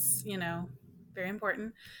it's, very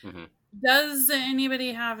important. Mm-hmm. Does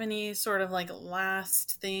anybody have any sort of like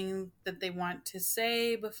last thing that they want to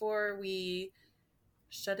say before we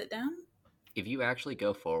shut it down? If you actually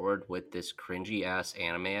go forward with this cringy ass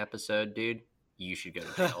anime episode, dude, you should go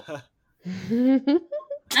to jail.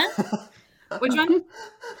 Which one?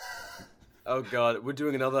 Oh god, we're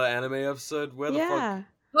doing another anime episode? Where the fuck?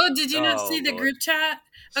 Oh, did you not see the group chat?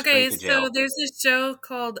 Okay, so there's this show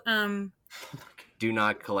called Do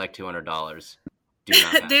not collect $200.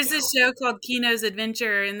 There's this show called Kino's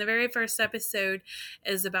Adventure, and the very first episode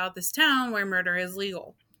is about this town where murder is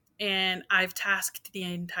legal. And I've tasked the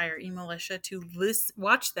entire E-Militia to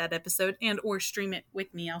watch that episode and or stream it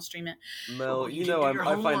with me. I'll stream it. Mel,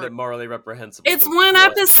 I find it morally reprehensible. It's one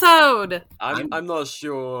episode! I'm not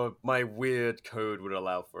sure my weird code would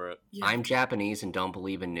allow for it. Yeah. I'm Japanese and don't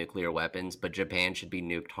believe in nuclear weapons, but Japan should be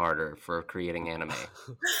nuked harder for creating anime.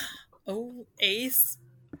 Oh, Ace.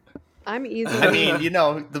 I'm easy. I mean,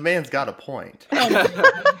 the man's got a point.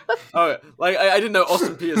 Oh, like I didn't know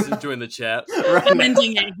Austin Peterson joined the chat. I'm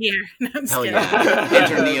ending it here. No, I'm Hell kidding. yeah!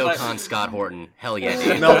 Enter neocon Scott Horton. Hell yeah,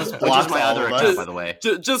 dude. Mel just Which blocks is my all other of account, us. by the way.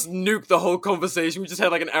 Just nuke the whole conversation. We just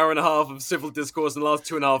had like an hour and a half of civil discourse, and the last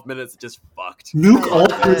 2.5 minutes just fucked. Nuke all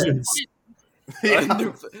prisons.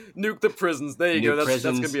 Nuke the prisons. There you go. That's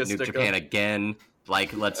gonna be a nuke sticker. Japan again.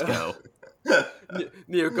 Like, let's go.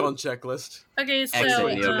 Neocon checklist. Okay, so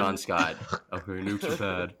Exit neocon Scott. Okay, nukes are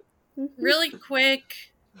bad. really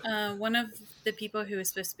quick, one of the people who was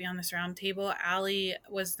supposed to be on this round table, Allie,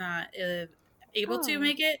 was not able to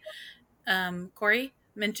make it. Corey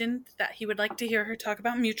mentioned that he would like to hear her talk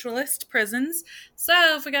about mutualist prisons.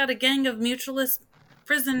 So if we got a gang of mutualist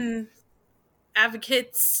prison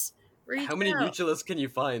advocates, How many mutualists can you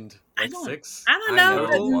find? Like 6? I don't know.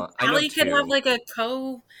 I know Allie could 2. have like a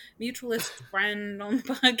co-mutualist friend on the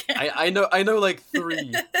podcast. I know like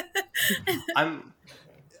 3.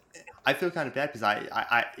 I feel kind of bad because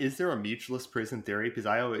I is there a mutualist prison theory? Because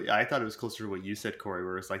I thought it was closer to what you said, Corey,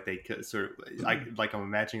 where it's like they could sort of like I'm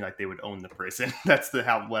imagining like they would own the prison. That's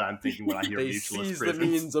what I'm thinking when I hear they mutualist seize prisons. the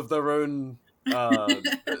means of their own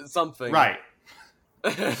something. Right.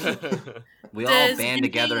 We all band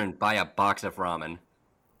together and buy a box of ramen.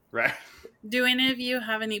 Right. Do any of you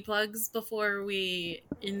have any plugs before we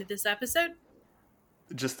end this episode?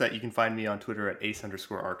 Just that you can find me on Twitter at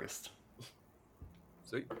ace_archist.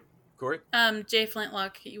 Sweet. Corey? Jay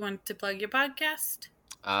Flintlock, you want to plug your podcast?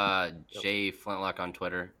 Jay Flintlock on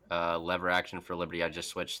Twitter. Lever Action for Liberty. I just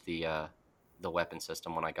switched the weapon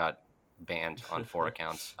system when I got banned on 4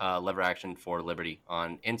 accounts. Lever Action for Liberty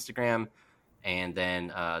on Instagram. And then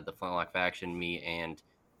the Flintlock faction, me and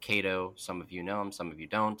Cato, some of you know him, some of you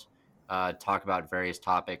don't, talk about various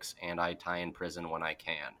topics, and I tie in prison when I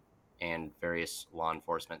can, and various law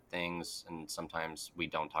enforcement things, and sometimes we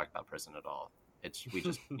don't talk about prison at all. We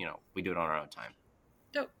just, we do it on our own time.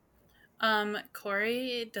 Dope.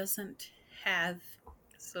 Corey doesn't have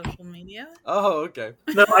social media. Oh, okay.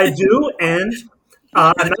 No, I do, and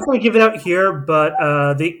I'm not going to give it out here, but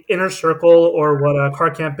the inner circle, or what Car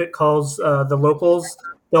Campit calls the locals,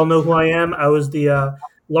 they'll know who I am. I was the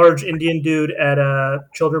large Indian dude at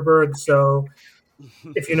Childerberg, so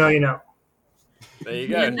if you know, you know. There you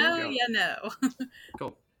go. You know.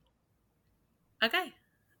 Cool. Okay.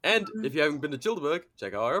 And if you haven't been to Childerberg,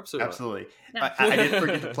 check out our episode. Absolutely. Yeah. I didn't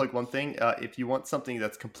forget to plug one thing. If you want something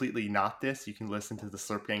that's completely not this, you can listen to the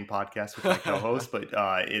Slurp Gang podcast with my co-host, but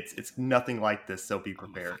it's nothing like this, so be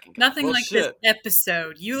prepared. Nothing like this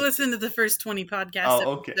episode. You listen to the first 20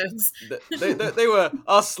 podcast episodes. They were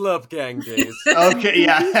our Slurp Gang days. Okay,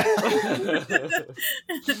 yeah.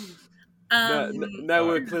 Now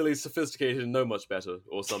we're clearly sophisticated and know much better,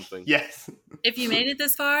 or something. Yes. If you made it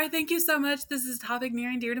this far, thank you so much. This is a topic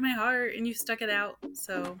near and dear to my heart, and you stuck it out.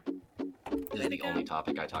 So, this is the only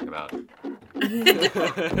topic I talk about.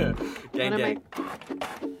 Gang.